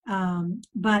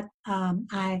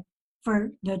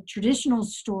 For the traditional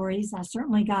stories, I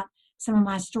certainly got some of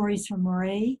my stories from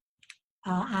Murray.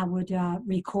 I would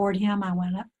record him. I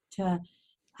went up to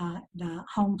the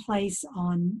home place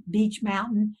on Beach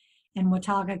Mountain in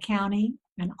Watauga County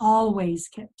and always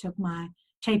took my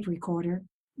tape recorder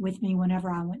with me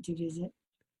whenever I went to visit.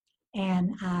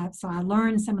 And so I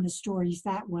learned some of the stories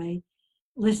that way,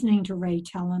 listening to Ray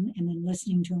tell them and then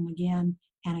listening to him again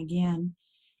and again.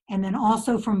 And then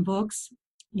also from books,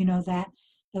 you know, that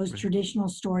those traditional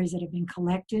stories that have been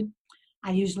collected.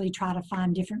 I usually try to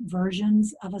find different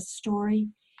versions of a story.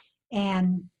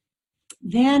 And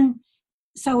then,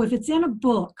 so if it's in a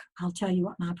book, I'll tell you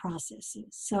what my process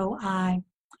is. So I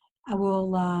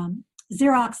will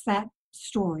Xerox that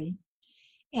story,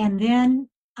 and then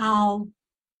I'll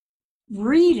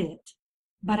read it,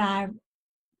 but I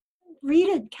read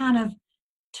it kind of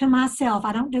to myself.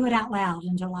 I don't do it out loud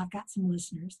until I've got some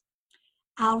listeners.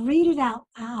 I'll read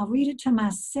it to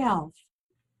myself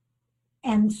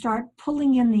and start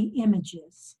pulling in the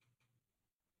images,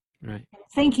 Right.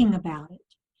 thinking about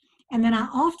it. And then I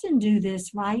often do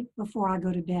this right before I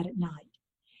go to bed at night.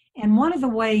 And one of the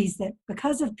ways that,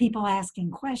 because of people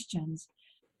asking questions,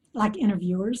 like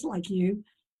interviewers like you,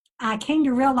 I came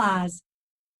to realize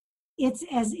it's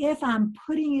as if I'm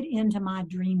putting it into my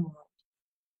dream world.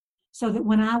 So that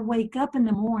when I wake up in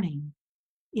the morning,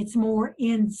 it's more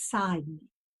inside me.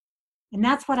 And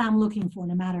that's what I'm looking for,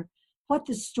 no matter what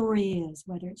the story is,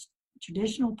 whether it's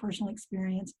traditional personal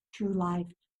experience, true life.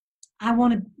 I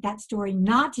wanted that story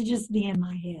not to just be in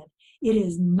my head. It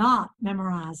is not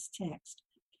memorized text,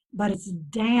 but it's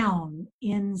down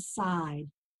inside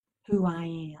who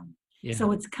I am. Yeah.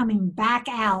 So it's coming back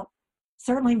out,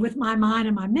 certainly with my mind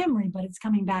and my memory, but it's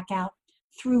coming back out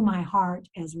through my heart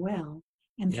as well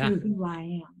and through who I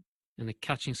am. And they're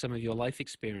catching some of your life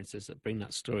experiences that bring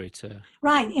that story to...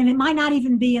 Right, and it might not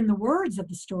even be in the words of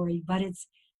the story, but it's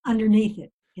underneath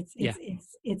it.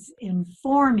 It's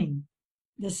informing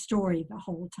the story the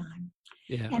whole time.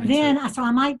 Yeah. And then, so I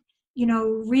might, you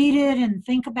know, read it and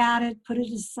think about it, put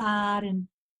it aside and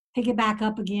pick it back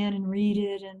up again and read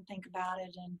it and think about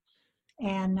it.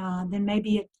 And then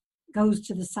maybe it goes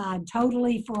to the side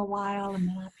totally for a while and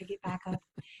then I pick it back up.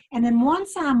 And then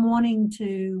once I'm wanting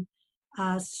to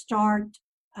start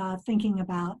thinking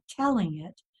about telling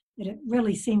it, that it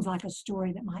really seems like a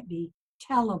story that might be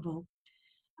tellable.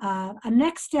 A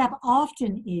next step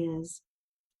often is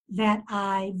that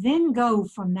I then go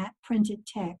from that printed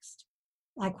text,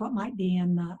 like what might be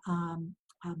in the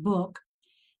book.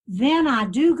 Then I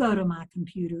do go to my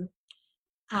computer.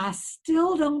 I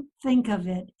still don't think of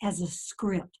it as a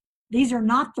script. These are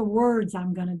not the words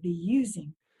I'm going to be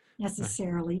using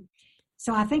necessarily. Right.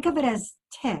 So I think of it as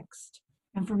text.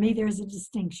 And for me, there's a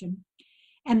distinction.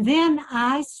 And then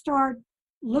I start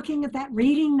looking at that,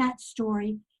 reading that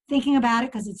story, thinking about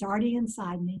it because it's already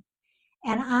inside me.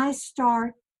 And I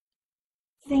start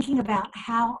thinking about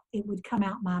how it would come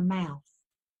out my mouth.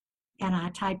 And I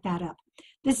type that up.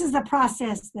 This is a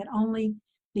process that only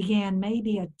began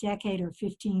maybe a decade or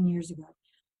 15 years ago.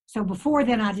 So before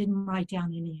then, I didn't write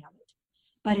down any of it.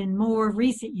 But in more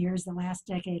recent years, the last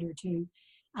decade or two,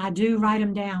 I do write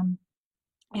them down.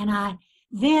 And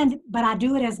but I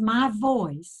do it as my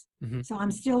voice. Mm-hmm. So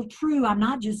I'm still true. I'm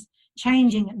not just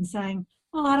changing it and saying,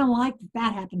 well, I don't like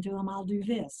that happened to him. I'll do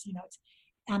this. You know,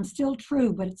 I'm still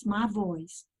true, but it's my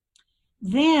voice.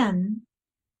 Then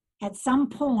at some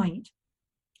point,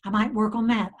 I might work on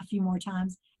that a few more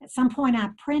times. At some point I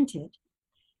print it.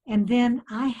 And then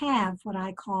I have what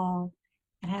I call,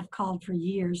 and have called for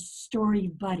years, story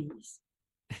buddies.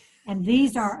 And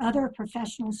these are other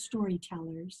professional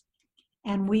storytellers.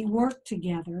 And we work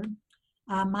together.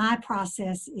 My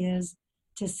process is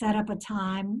to set up a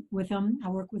time with them. I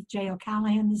work with Jay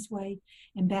O'Callahan this way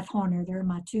and Beth Horner. They're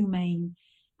my two main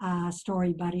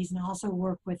story buddies. And I also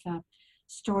work with a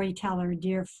storyteller,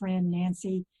 dear friend,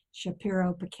 Nancy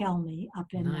Shapiro Pekelny up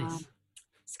in Nice.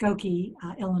 Skokie,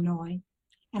 Illinois,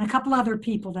 and a couple other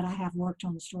people that I have worked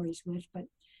on the stories with, but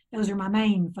those are my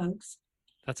main folks.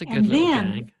 That's a good And little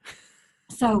then, gang.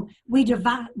 so we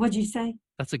divide, what'd you say?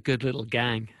 That's a good little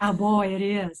gang. Oh boy, it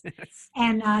is.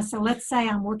 And so let's say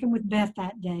I'm working with Beth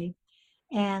that day,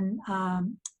 and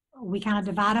we kind of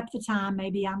divide up the time.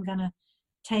 Maybe I'm going to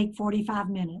take 45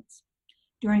 minutes.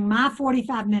 During my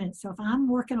 45 minutes, so if I'm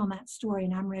working on that story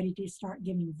and I'm ready to start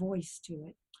giving voice to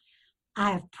it,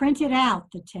 I have printed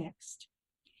out the text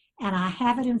and I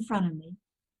have it in front of me,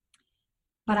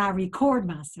 but I record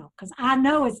myself because I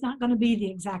know it's not going to be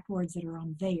the exact words that are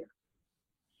on there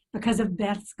because of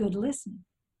Beth's good listening.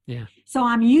 Yeah. So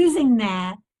I'm using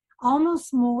that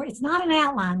almost more. It's not an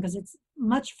outline because it's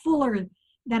much fuller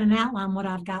than an outline what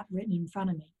I've got written in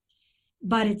front of me,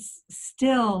 but it's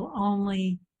still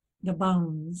only the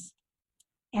bones.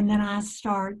 And then I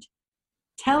start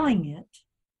telling it,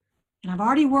 and I've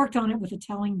already worked on it with a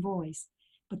telling voice,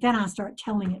 but then I start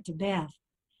telling it to Beth.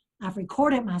 I've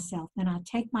recorded myself, then I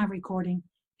take my recording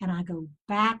and I go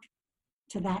back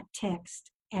to that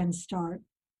text and start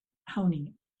honing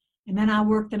it. And then I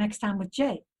work the next time with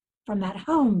Jay from that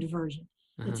honed version.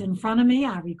 It's in front of me,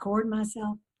 I record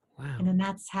myself, Wow. and then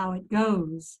that's how it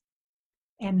goes.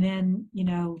 And then, you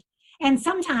know, and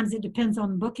sometimes it depends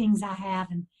on bookings I have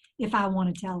and if I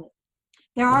want to tell it.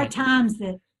 There are Right. times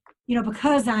that, you know,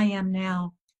 because I am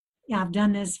now, I've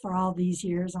done this for all these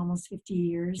years, almost 50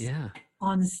 years Yeah.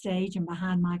 on stage and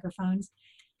behind microphones.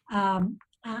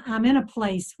 I'm in a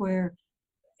place where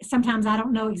sometimes I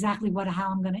don't know exactly how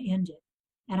I'm going to end it,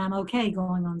 and I'm okay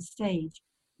going on stage.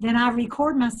 Then I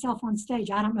record myself on stage.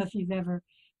 I don't know if you've ever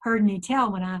heard me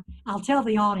tell when I'll tell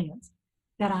the audience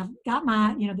that I've got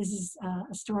my, you know, this is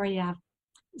a story I've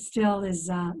still is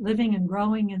living and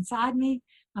growing inside me.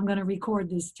 I'm going to record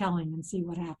this telling and see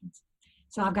what happens.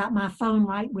 So I've got my phone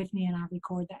right with me and I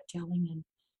record that telling and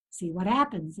see what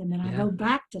happens. And then I go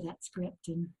back to that script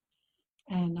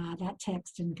and that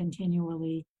text and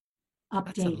continually update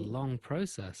That's a it. long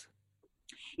process.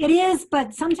 It is,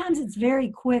 but sometimes it's very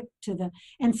quick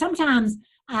and sometimes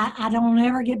I don't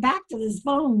ever get back to this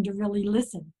phone to really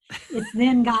listen. It's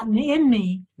then gotten in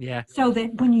me. Yeah. So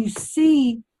that when you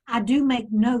see, I do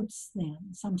make notes then,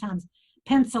 sometimes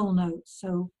pencil notes.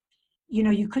 So, you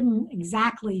know, you couldn't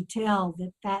exactly tell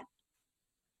that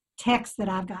text that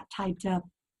I've got typed up,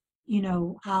 you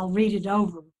know, I'll read it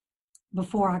over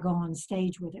before I go on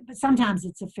stage with it. But sometimes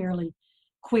it's a fairly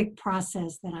quick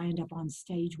process that I end up on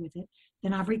stage with it.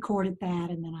 Then I've recorded that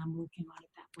and then I'm working on it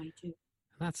that way too.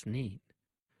 That's neat.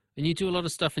 And you do a lot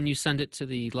of stuff and you send it to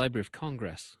the Library of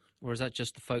Congress, or is that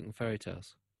just the folk and fairy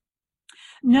tales?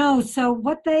 No, so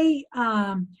what they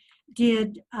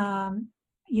did,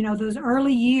 you know, those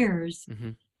early years,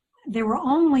 there were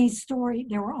only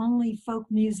folk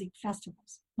music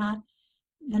festivals. Not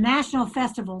the national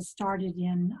festivals started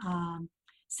in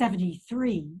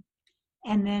 73,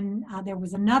 and then there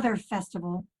was another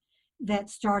festival that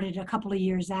started a couple of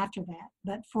years after that.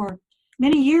 But for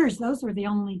many years, those were the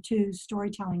only two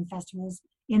storytelling festivals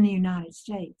in the United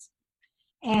States.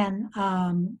 And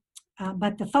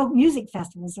but the folk music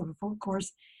festivals, of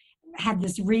course, had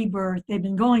this rebirth. They've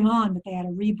been going on, but they had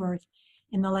a rebirth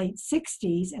in the late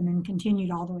 60s and then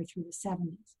continued all the way through the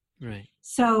 70s. Right.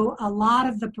 So a lot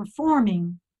of the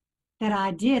performing that I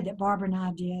did, that Barbara and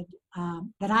I did,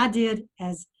 that I did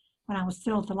as when I was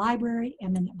still at the library,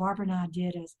 and then that Barbara and I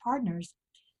did as partners,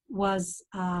 was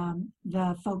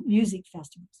the folk music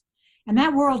festivals. And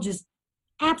that world just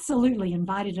absolutely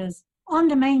invited us on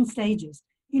the main stages.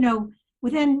 You know,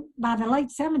 by the late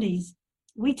 70s,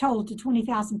 we told to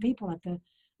 20,000 people at the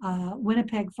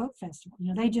Winnipeg Folk Festival.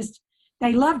 You know,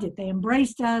 they loved it. They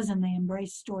embraced us and they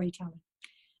embraced storytelling.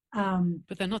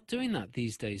 But they're not doing that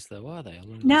these days, though, are they? A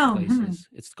lot of No. these places.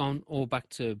 It's gone all back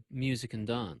to music and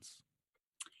dance.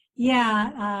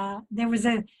 Yeah, there was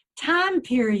a time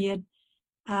period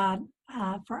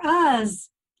for us.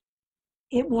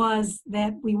 It was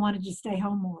that we wanted to stay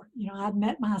home more. You know, I'd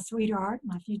met my sweetheart,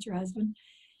 my future husband.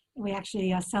 We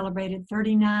actually celebrated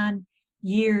 39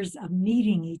 years of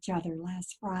meeting each other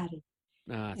last Friday,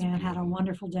 and had a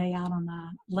wonderful day out on the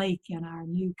lake in our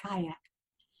new kayak,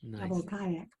 double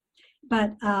kayak.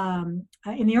 But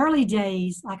in the early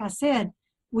days, like I said,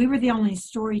 we were the only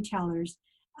storytellers.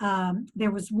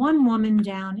 There was one woman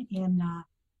down in, let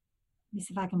me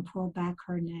see if I can pull back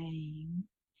her name.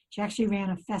 She actually ran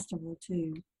a festival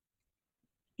too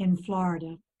in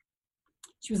Florida.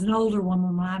 She was an older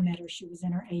woman when I met her. She was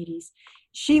in her 80s.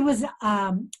 She was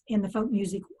in the folk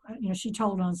music, she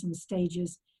told on some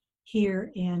stages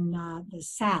here in the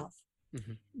South.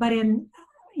 Mm-hmm. But in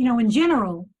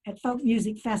general, at folk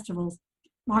music festivals,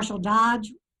 Marshall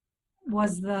Dodge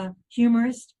was the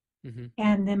humorist, Mm-hmm.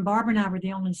 and then Barbara and I were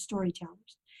the only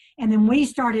storytellers. And then we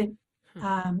started,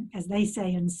 as they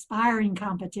say, inspiring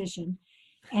competition.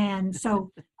 And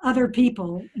so other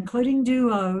people, including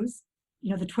duos,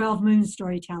 the 12 Moon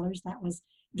Storytellers, that was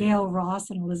Gail Ross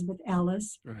and Elizabeth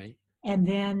Ellis. Right. And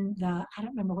then I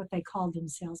don't remember what they called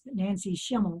themselves, but Nancy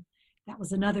Schimmel, that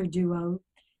was another duo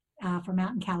from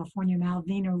out in California,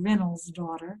 Malvina Reynolds'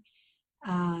 daughter.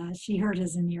 She heard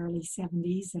us in the early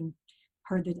 70s and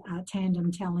heard the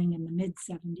tandem telling in the mid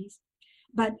 70s.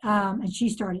 But, and she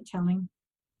started telling.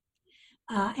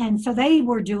 And so they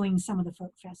were doing some of the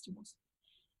folk festivals.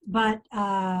 But,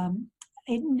 and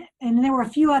there were a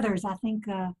few others, I think,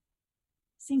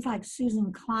 seems like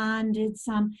Susan Klein did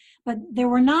some, but there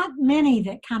were not many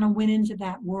that kind of went into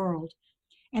that world.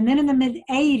 And then in the mid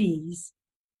 80s,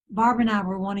 Barbara and I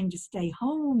were wanting to stay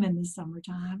home in the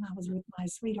summertime. I was with my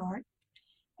sweetheart.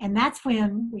 And that's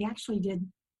when we actually did,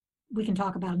 we can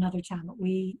talk about another time, but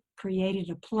we created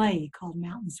a play called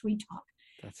Mountain Sweet Talk.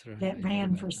 That's right. That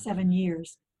ran for 7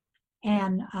 years.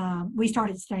 And we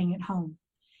started staying at home.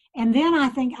 And then I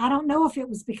don't know if it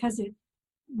was because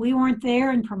we weren't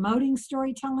there and promoting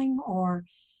storytelling, or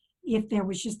if there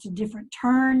was just a different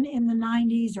turn in the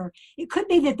 90s, or it could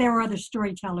be that there were other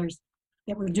storytellers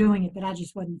that were doing it that I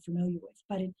just wasn't familiar with.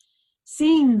 But it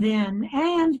seemed then,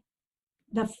 and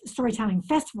the storytelling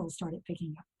festivals started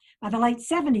picking up. By the late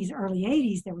 70s, early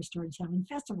 80s, there were storytelling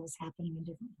festivals happening in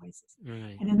different places.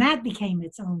 Right. And then that became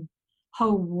its own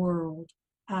whole world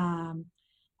of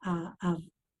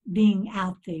being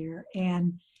out there.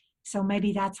 And so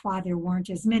maybe that's why there weren't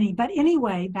as many. But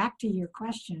anyway, back to your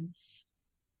question.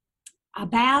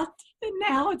 Now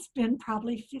it's been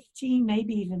probably 15,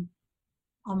 maybe even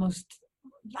almost,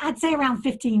 I'd say around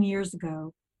 15 years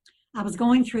ago, I was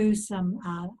going through some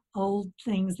old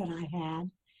things that I had.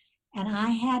 And I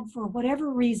had, for whatever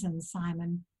reason,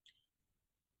 Simon,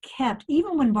 kept,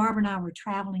 even when Barbara and I were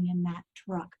traveling in that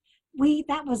truck,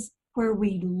 that was where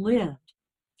we lived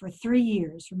for 3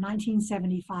 years, from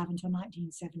 1975 until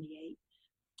 1978.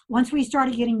 Once we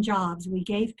started getting jobs, we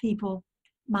gave people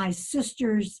my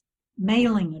sister's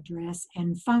mailing address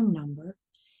and phone number,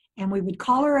 and we would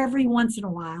call her every once in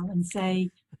a while and say,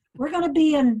 we're going to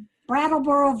be in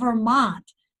Brattleboro,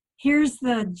 Vermont. Here's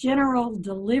the general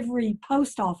delivery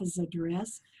post office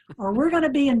address. Or we're going to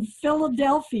be in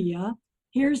Philadelphia.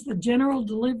 Here's the general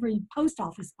delivery post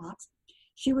office box.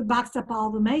 She would box up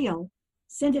all the mail,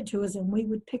 send it to us, and we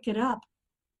would pick it up.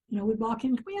 We'd walk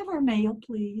in, can we have our mail,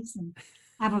 please? And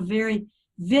I have a very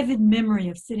vivid memory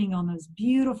of sitting on those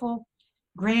beautiful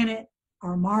granite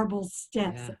or marble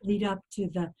steps that lead up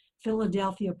to the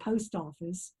Philadelphia post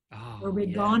office, where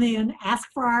we'd gone in, ask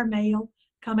for our mail,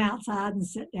 come outside and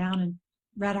sit down and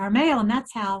read our mail. And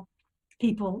that's how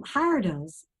people hired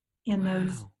us in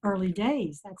those early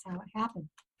days. That's how it happened.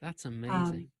 That's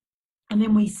amazing. And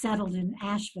then we settled in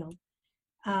Asheville.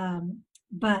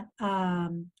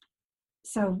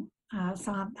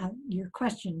 Your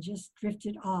question just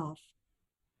drifted off.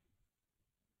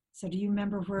 So do you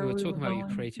remember where we were talking about going? your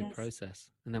creative process,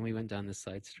 and then we went down this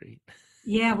side street.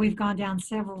 Yeah, we've gone down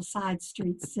several side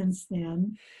streets since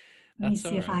then. Let me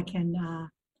see if I can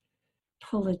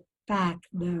pull it back,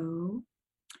 though.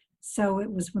 So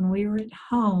it was when we were at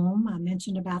home. I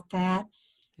mentioned about that.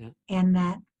 Yeah. And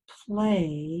that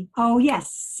play. Oh,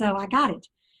 yes. So I got it.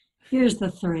 Here's the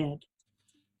thread.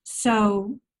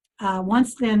 So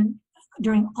once then,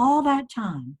 during all that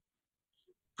time,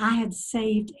 I had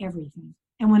saved everything.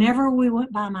 And whenever we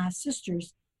went by my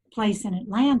sister's place in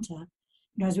Atlanta,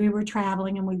 as we were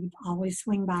traveling, and we would always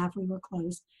swing by if we were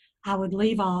close, I would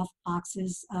leave off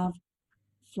boxes of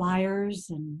flyers,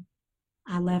 and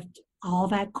I left all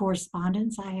that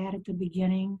correspondence I had at the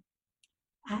beginning.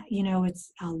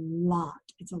 It's a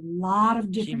lot. It's a lot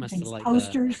of different things.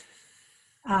 Posters,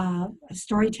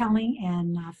 storytelling,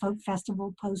 and folk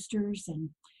festival posters, and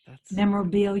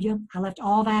memorabilia. I left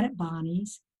all that at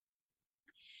Bonnie's.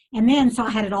 And then, so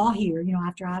I had it all here,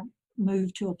 after I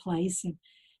moved to a place, and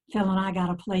Phil and I got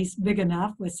a place big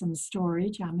enough with some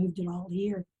storage. I moved it all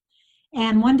here.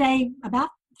 And one day, about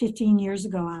 15 years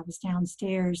ago, I was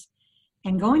downstairs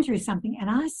and going through something, and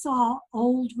I saw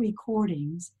old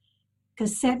recordings,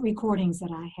 cassette recordings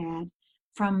that I had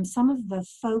from some of the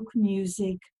folk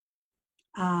music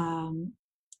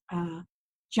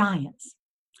giants.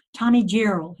 Tommy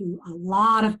Gerald, who a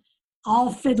lot of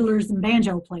all fiddlers and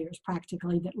banjo players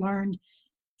practically that learned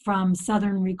from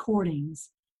Southern recordings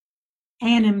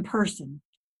and in person,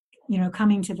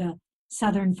 coming to the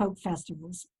Southern folk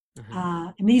festivals.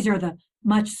 And these are the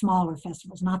much smaller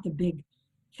festivals, not the big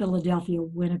Philadelphia,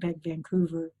 Winnipeg,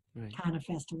 Vancouver kind of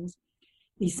festivals.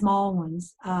 These small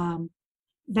ones,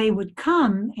 they would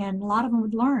come, and a lot of them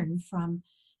would learn from,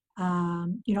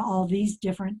 all these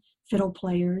different fiddle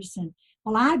players. And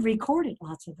well, I'd recorded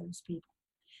lots of those people.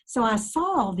 So I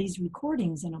saw these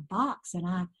recordings in a box, and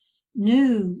I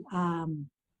knew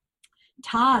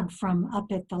Todd from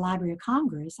up at the Library of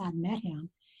Congress. I'd met him,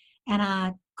 and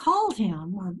I called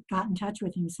him or got in touch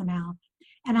with him somehow.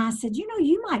 And I said,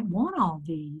 you might want all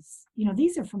these.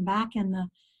 These are from back in the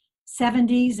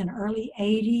 70s and early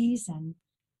 80s, and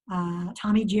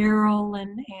Tommy Jarrell,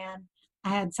 and I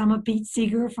had some of Pete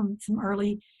Seeger from some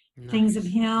early things of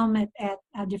him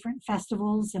at different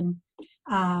festivals, and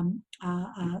a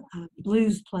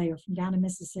blues player from down in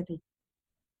Mississippi.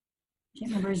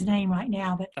 Can't remember his name right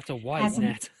now, but that's a wide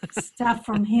net. Stuff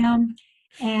from him,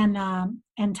 and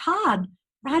Todd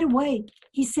right away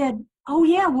he said, "Oh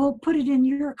yeah, we'll put it in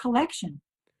your collection."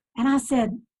 And I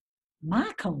said,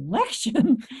 "My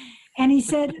collection?" And he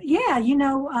said, "Yeah,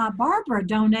 Barbara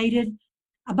donated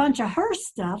a bunch of her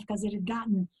stuff because it had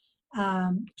gotten.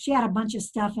 She had a bunch of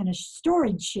stuff in a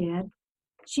storage shed.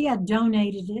 She had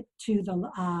donated it to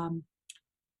the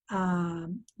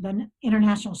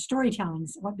International Storytelling,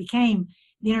 what became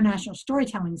the International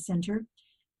Storytelling Center.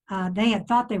 They had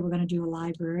thought they were going to do a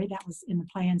library. That was in the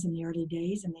plans in the early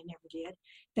days, and they never did.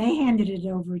 They handed it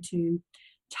over to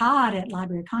Todd at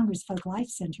Library of Congress Folk Life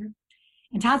Center.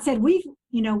 And Todd said, we've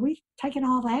taken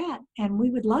all that, and we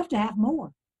would love to have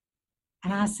more.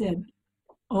 And I said,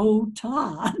 "Oh,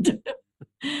 Todd."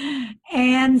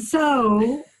 And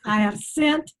so I have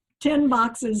sent 10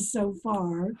 boxes so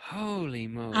far. Holy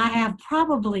moly. I have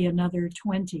probably another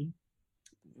 20.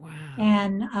 Wow.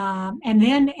 And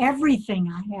then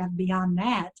everything I have beyond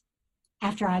that,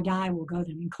 after I die, will go to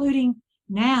them, including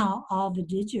now all the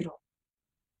digital.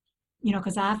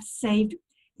 Because I've saved,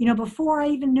 before I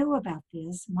even knew about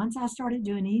this, once I started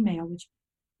doing email, which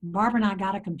Barbara and I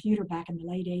got a computer back in the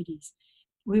late 80s.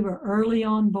 We were early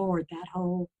on board that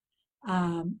whole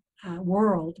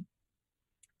world,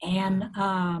 and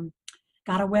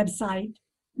got a website.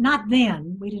 Not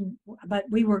then, we didn't, but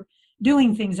we were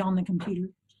doing things on the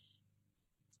computer.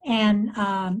 And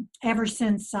ever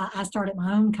since I started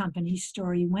my own company,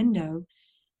 Story Window,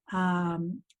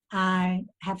 I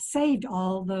have saved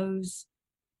all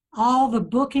the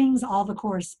bookings, all the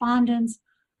correspondence,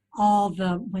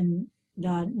 when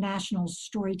the National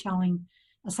Storytelling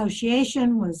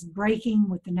Association was breaking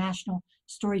with the National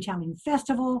Storytelling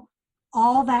Festival,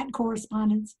 all that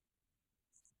correspondence.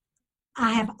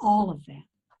 I have all of that,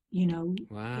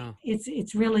 Wow.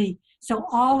 It's really, so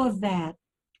all of that,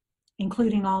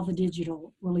 including all the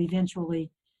digital, will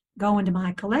eventually go into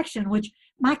my collection, which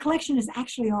my collection is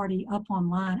actually already up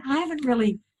online. I haven't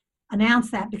really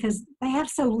announced that because they have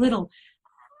so little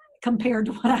compared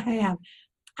to what I have.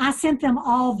 I sent them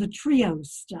all the trio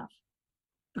stuff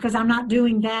because I'm not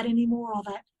doing that anymore, all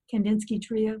that Kandinsky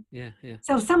trio. Yeah.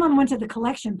 So if someone went to the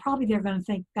collection, probably they're going to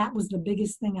think that was the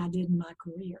biggest thing I did in my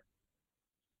career,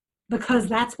 because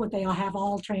that's what they all have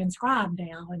all transcribed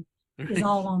now and is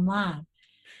all online.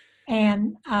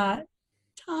 And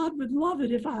Todd would love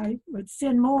it if I would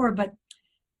send more, but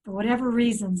for whatever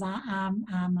reasons, I'm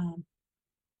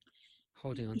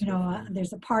holding on to it.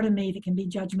 There's a part of me that can be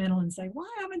judgmental and say, why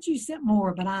haven't you sent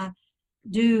more? But I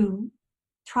do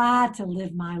try to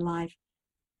live my life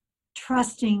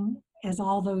trusting as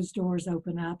all those doors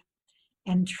open up,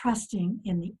 and trusting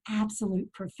in the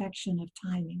absolute perfection of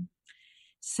timing.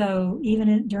 So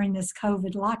even during this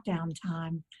COVID lockdown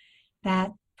time,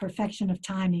 that perfection of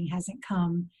timing hasn't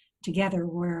come together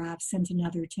where I've sent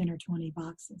another 10 or 20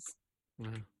 boxes.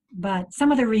 Wow. But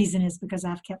some of the reason is because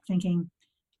I've kept thinking,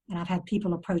 and I've had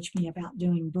people approach me about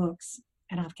doing books,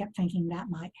 and I've kept thinking that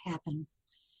might happen.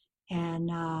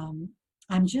 And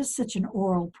I'm just such an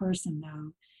oral person,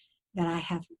 though, that I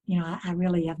have, I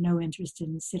really have no interest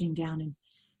in sitting down and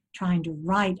trying to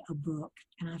write a book.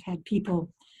 And I've had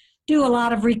people do a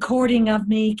lot of recording of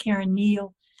me. Karen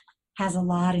Neal has a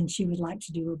lot, and she would like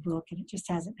to do a book, and it just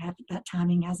hasn't happened. That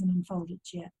timing hasn't unfolded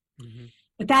yet. Mm-hmm.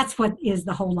 But that's what is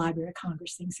the whole Library of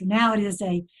Congress thing. So now it is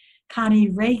a Connie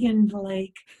Reagan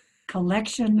Blake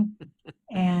collection,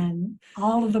 and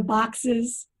all of the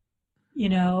boxes,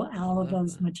 all of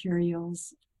those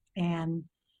materials, and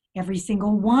every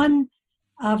single one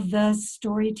of the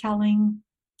storytelling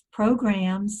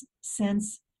programs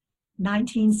since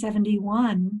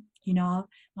 1971. I'll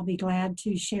be glad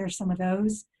to share some of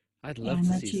those. I'd love and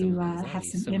to let see you some of those. have That'd be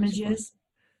some so much images.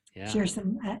 Yeah. share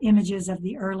some images of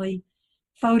the early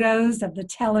photos of the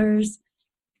tellers,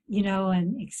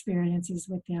 and experiences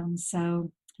with them.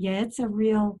 So yeah, it's a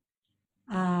real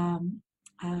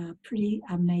pretty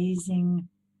amazing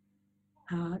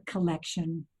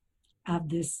collection of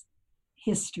this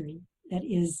history that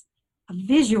is a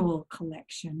visual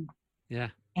collection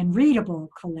Yeah. and readable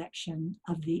collection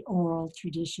of the oral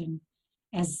tradition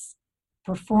as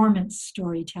performance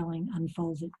storytelling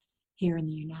unfolded here in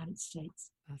the United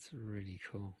States. That's really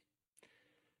cool.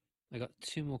 I got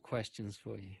 2 more questions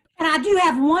for you. And I do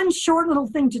have one short little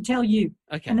thing to tell you,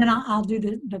 Okay. and then I'll do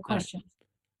the questions.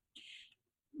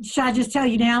 Should I just tell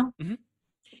you now? Mhm.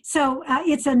 So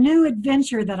it's a new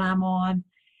adventure that I'm on,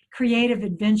 creative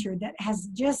adventure that has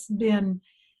just been,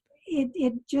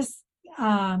 it just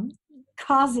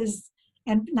causes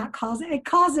and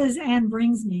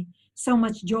brings me so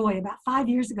much joy. About 5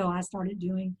 years ago, I started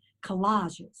doing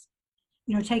collages,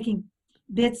 taking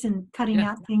bits and cutting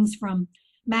out things from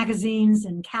magazines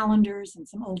and calendars and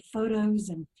some old photos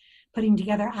and putting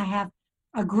together. I have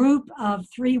a group of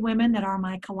 3 women that are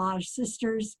my collage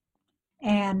sisters,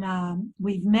 and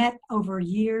we've met over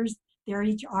years. They're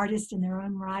each artists in their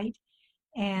own right,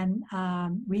 and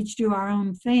we each do our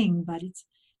own thing, but it's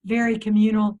very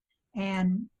communal.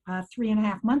 And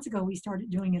 3.5 months ago, we started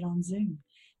doing it on Zoom.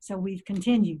 So we've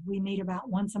continued. We meet about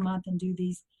once a month and do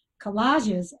these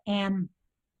collages. And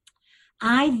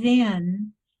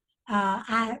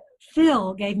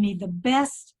Phil gave me the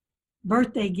best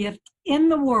birthday gift in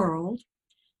the world.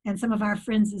 And some of our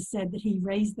friends have said that he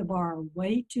raised the bar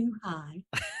way too high.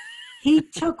 He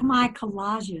took my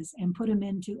collages and put them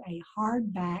into a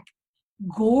hardback,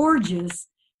 gorgeous,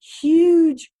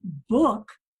 huge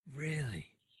book.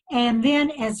 Really? And then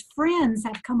as friends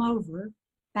have come over,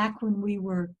 back when we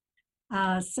were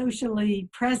socially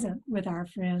present with our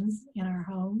friends in our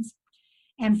homes,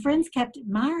 and friends kept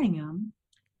admiring them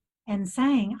and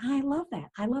saying, I love that.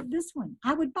 I love this one.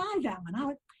 I would buy that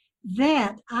one.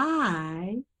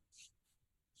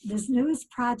 This newest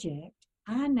project,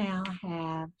 I now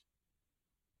have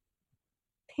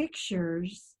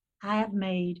pictures. I have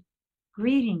made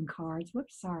greeting cards,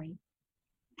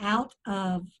 out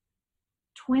of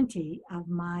 20 of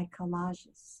my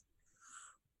collages.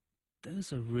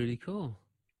 Those are really cool.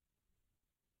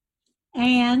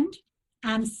 And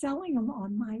I'm selling them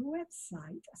on my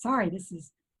website. Sorry, this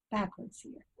is backwards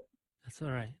here. That's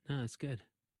all right. No, it's good.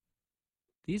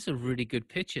 These are really good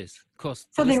pictures. Of course,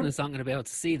 So the listeners aren't going to be able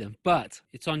to see them, but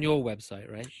it's on your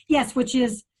website, right? Yes, which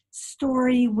is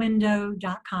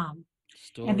storywindow.com.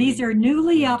 Story And these are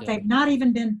newly up. Window. They've not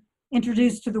even been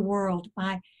introduced to the world.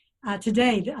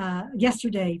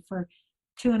 Yesterday, for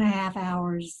 2.5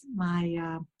 hours,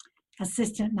 my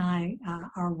assistant and I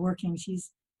are working.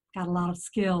 She's got a lot of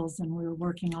skills, and we're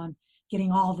working on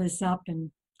getting all this up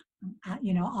and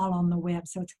all on the web.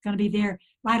 So it's going to be there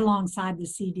right alongside the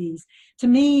CDs. To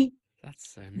me,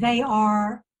 That's so neat. they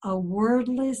are a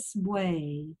wordless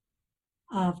way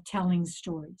of telling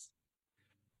stories.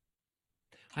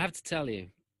 I have to tell you,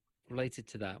 related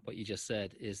to that, what you just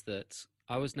said is that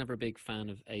I was never a big fan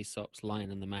of Aesop's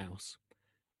Lion and the Mouse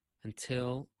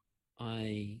until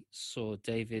I saw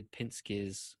David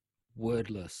Pinsky's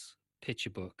wordless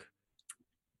picture book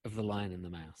of The Lion and the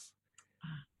Mouse.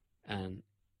 And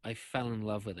I fell in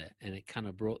love with it, and it kind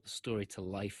of brought the story to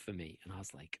life for me. And I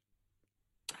was like,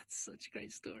 that's such a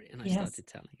great story. And I started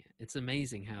telling it. It's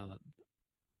amazing how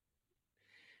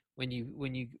when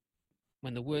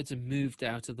the words are moved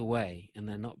out of the way and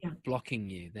they're not blocking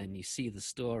you, then you see the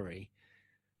story,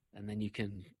 and then you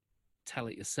can tell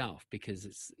it yourself, because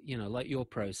it's, like your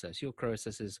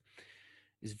process is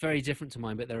very different to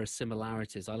mine, but there are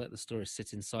similarities. I let the story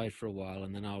sit inside for a while,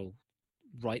 and then I'll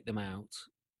write them out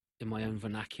in my own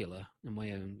vernacular, in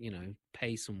my own,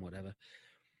 pace and whatever.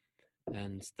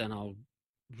 And then I'll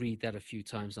read that a few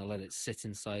times, and I'll let it sit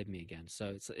inside me again.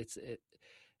 So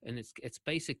it's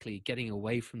basically getting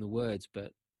away from the words,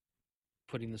 but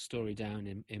putting the story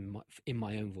down in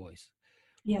my own voice.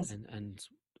 Yes. And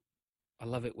I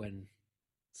love it when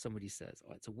somebody says,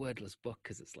 "Oh, it's a wordless book,"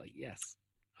 because it's like, yes,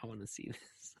 I want to see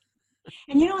this.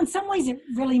 And in some ways it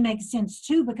really makes sense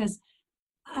too, because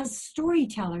as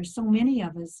storytellers, so many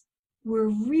of us, we're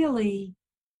really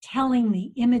telling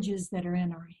the images that are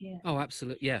in our head. Oh,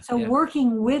 absolutely. Yeah. So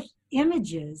working with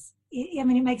images, it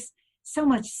makes so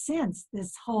much sense,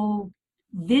 this whole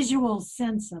visual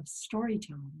sense of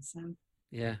storytelling. So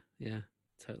yeah,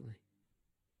 totally.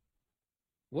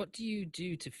 What do you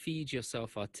do to feed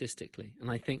yourself artistically?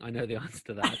 And I think I know the answer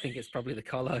to that. I think it's probably the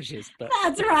collages. But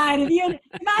that's right. If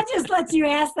I just let you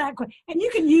ask that question, and you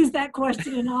can use that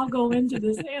question, and I'll go into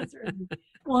this answer if you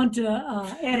want to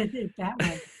edit it that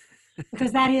way.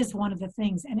 because that is one of the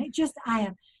things. And it just,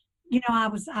 I've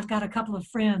got a couple of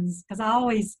friends, because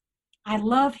I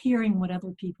love hearing what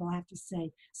other people have to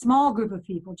say. Small group of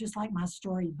people, just like my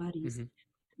story buddies. Mm-hmm.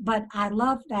 But I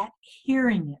love that,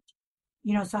 hearing it.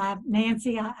 So I have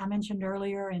Nancy, I mentioned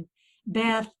earlier, and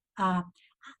Beth. I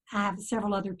have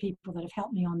several other people that have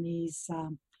helped me on these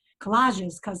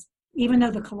collages, because even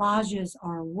though the collages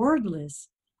are wordless,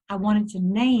 I wanted to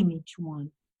name each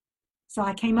one. So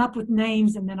I came up with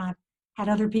names, and then I had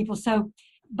other people.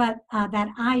 But that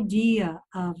idea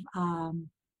of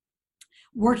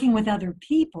working with other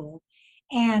people,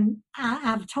 and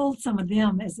I've told some of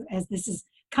them as this is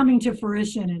coming to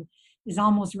fruition and is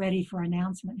almost ready for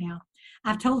announcement now.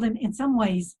 I've told them, in some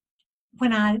ways,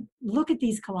 when I look at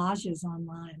these collages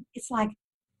online, it's like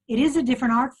it is a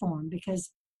different art form,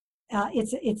 because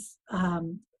it's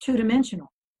two-dimensional.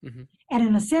 Mm-hmm. And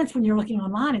in a sense, when you're looking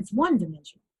online, it's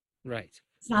one-dimensional. Right.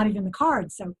 It's not even the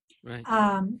cards. So, right.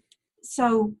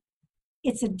 So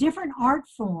it's a different art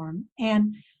form,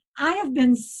 and I have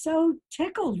been so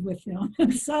tickled with them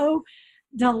and so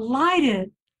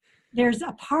delighted. There's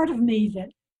a part of me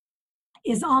that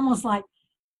is almost like,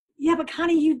 yeah, but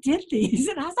Connie, you did these.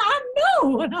 And I said, I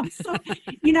know. And I'm so,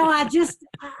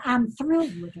 I'm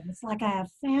thrilled with them. It's like I have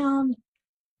found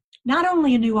not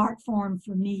only a new art form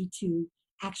for me to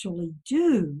actually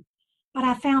do, but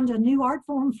I found a new art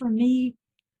form for me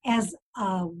as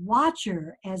a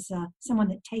watcher, as someone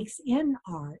that takes in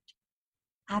art.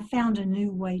 I found a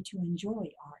new way to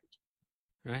enjoy art.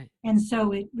 Right. And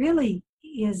so it really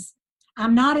is,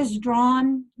 I'm not as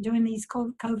drawn during these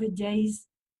COVID days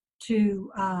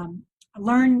to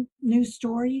learn new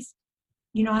stories.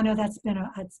 I know it's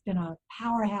been a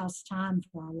powerhouse time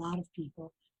for a lot of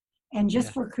people, and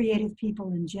just for creative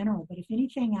people in general. But if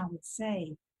anything, I would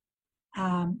say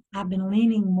I've been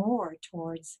leaning more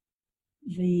towards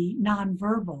the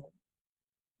nonverbal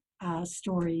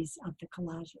stories of the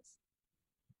collages.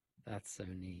 That's so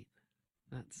neat.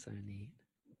 That's so neat.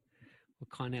 Well,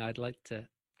 Connie, I'd like to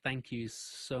thank you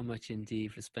so much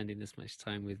indeed for spending this much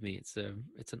time with me. It's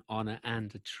an honor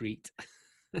and a treat.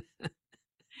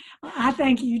 I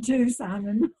thank you too,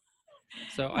 Simon.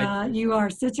 So you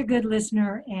are such a good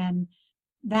listener, and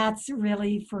that's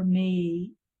really, for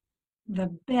me, the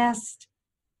best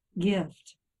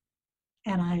gift,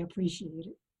 and I appreciate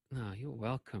it. No, you're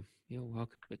welcome. You're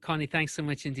welcome. But Connie, thanks so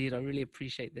much indeed. I really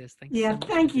appreciate this. Thank you. Yeah, so much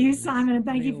thank you, this. Simon, and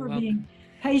thank you for being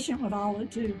patient with all of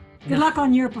it too. Good luck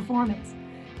on your performance.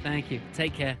 Thank you.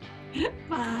 Take care.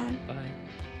 Bye. Bye.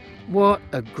 What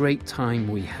a great time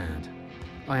we had.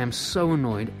 I am so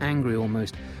annoyed, angry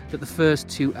almost, that the first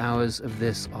 2 hours of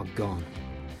this are gone.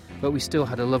 But we still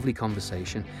had a lovely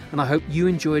conversation, and I hope you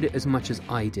enjoyed it as much as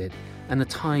I did, and the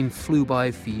time flew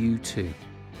by for you too.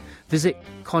 Visit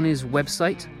Connie's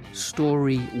website,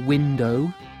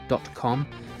 storywindow.com,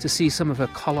 to see some of her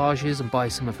collages and buy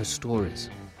some of her stories.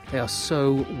 They are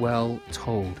so well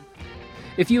told.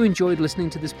 If you enjoyed listening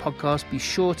to this podcast, be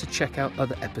sure to check out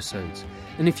other episodes.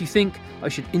 And if you think I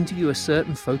should interview a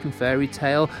certain folk and fairy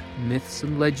tale, myths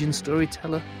and legend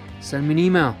storyteller, send me an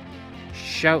email.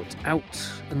 Shout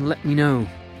out and let me know.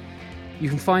 You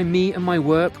can find me and my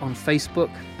work on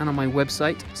Facebook and on my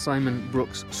website, Simon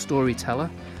Brooks Storyteller,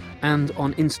 and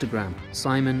on Instagram,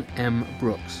 Simon M.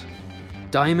 Brooks.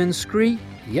 Diamond Scree?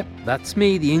 Yep, that's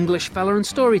me, the English fella and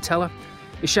storyteller.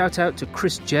 A shout out to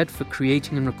Chris Jedd for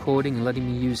creating and recording and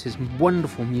letting me use his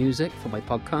wonderful music for my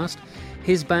podcast.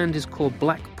 His band is called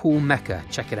Blackpool Mecca.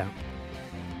 Check it out.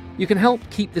 You can help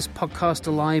keep this podcast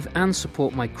alive and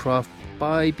support my craft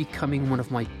by becoming one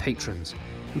of my patrons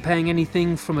and paying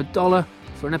anything from $1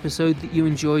 for an episode that you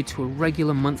enjoy to a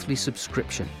regular monthly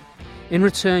subscription. In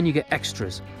return, you get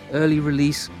extras, early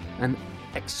release, and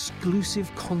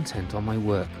exclusive content on my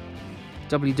work.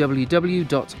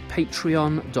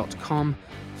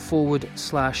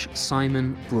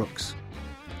 www.patreon.com/Simon Brooks.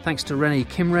 Thanks to Renee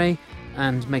Kimray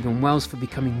and Megan Wells for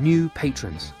becoming new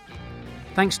patrons.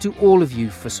 Thanks to all of you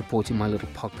for supporting my little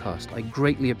podcast. I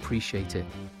greatly appreciate it.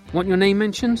 Want your name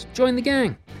mentioned? Join the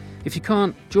gang. If you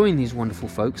can't join these wonderful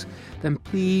folks, then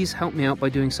please help me out by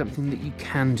doing something that you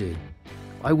can do.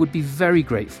 I would be very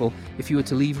grateful if you were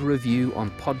to leave a review on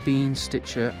Podbean,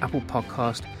 Stitcher, Apple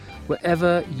Podcast,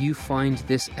 wherever you find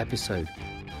this episode.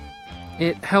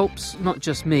 It helps not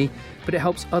just me, but it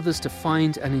helps others to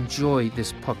find and enjoy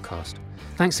this podcast.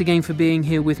 Thanks again for being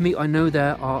here with me. I know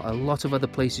there are a lot of other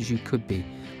places you could be.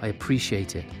 I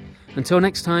appreciate it. Until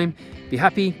next time, be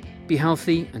happy, be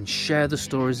healthy, and share the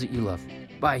stories that you love.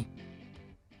 Bye.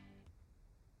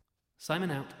 Simon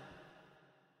out.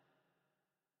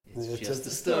 It's just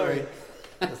a story.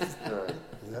 Just a story.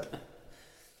 Yeah.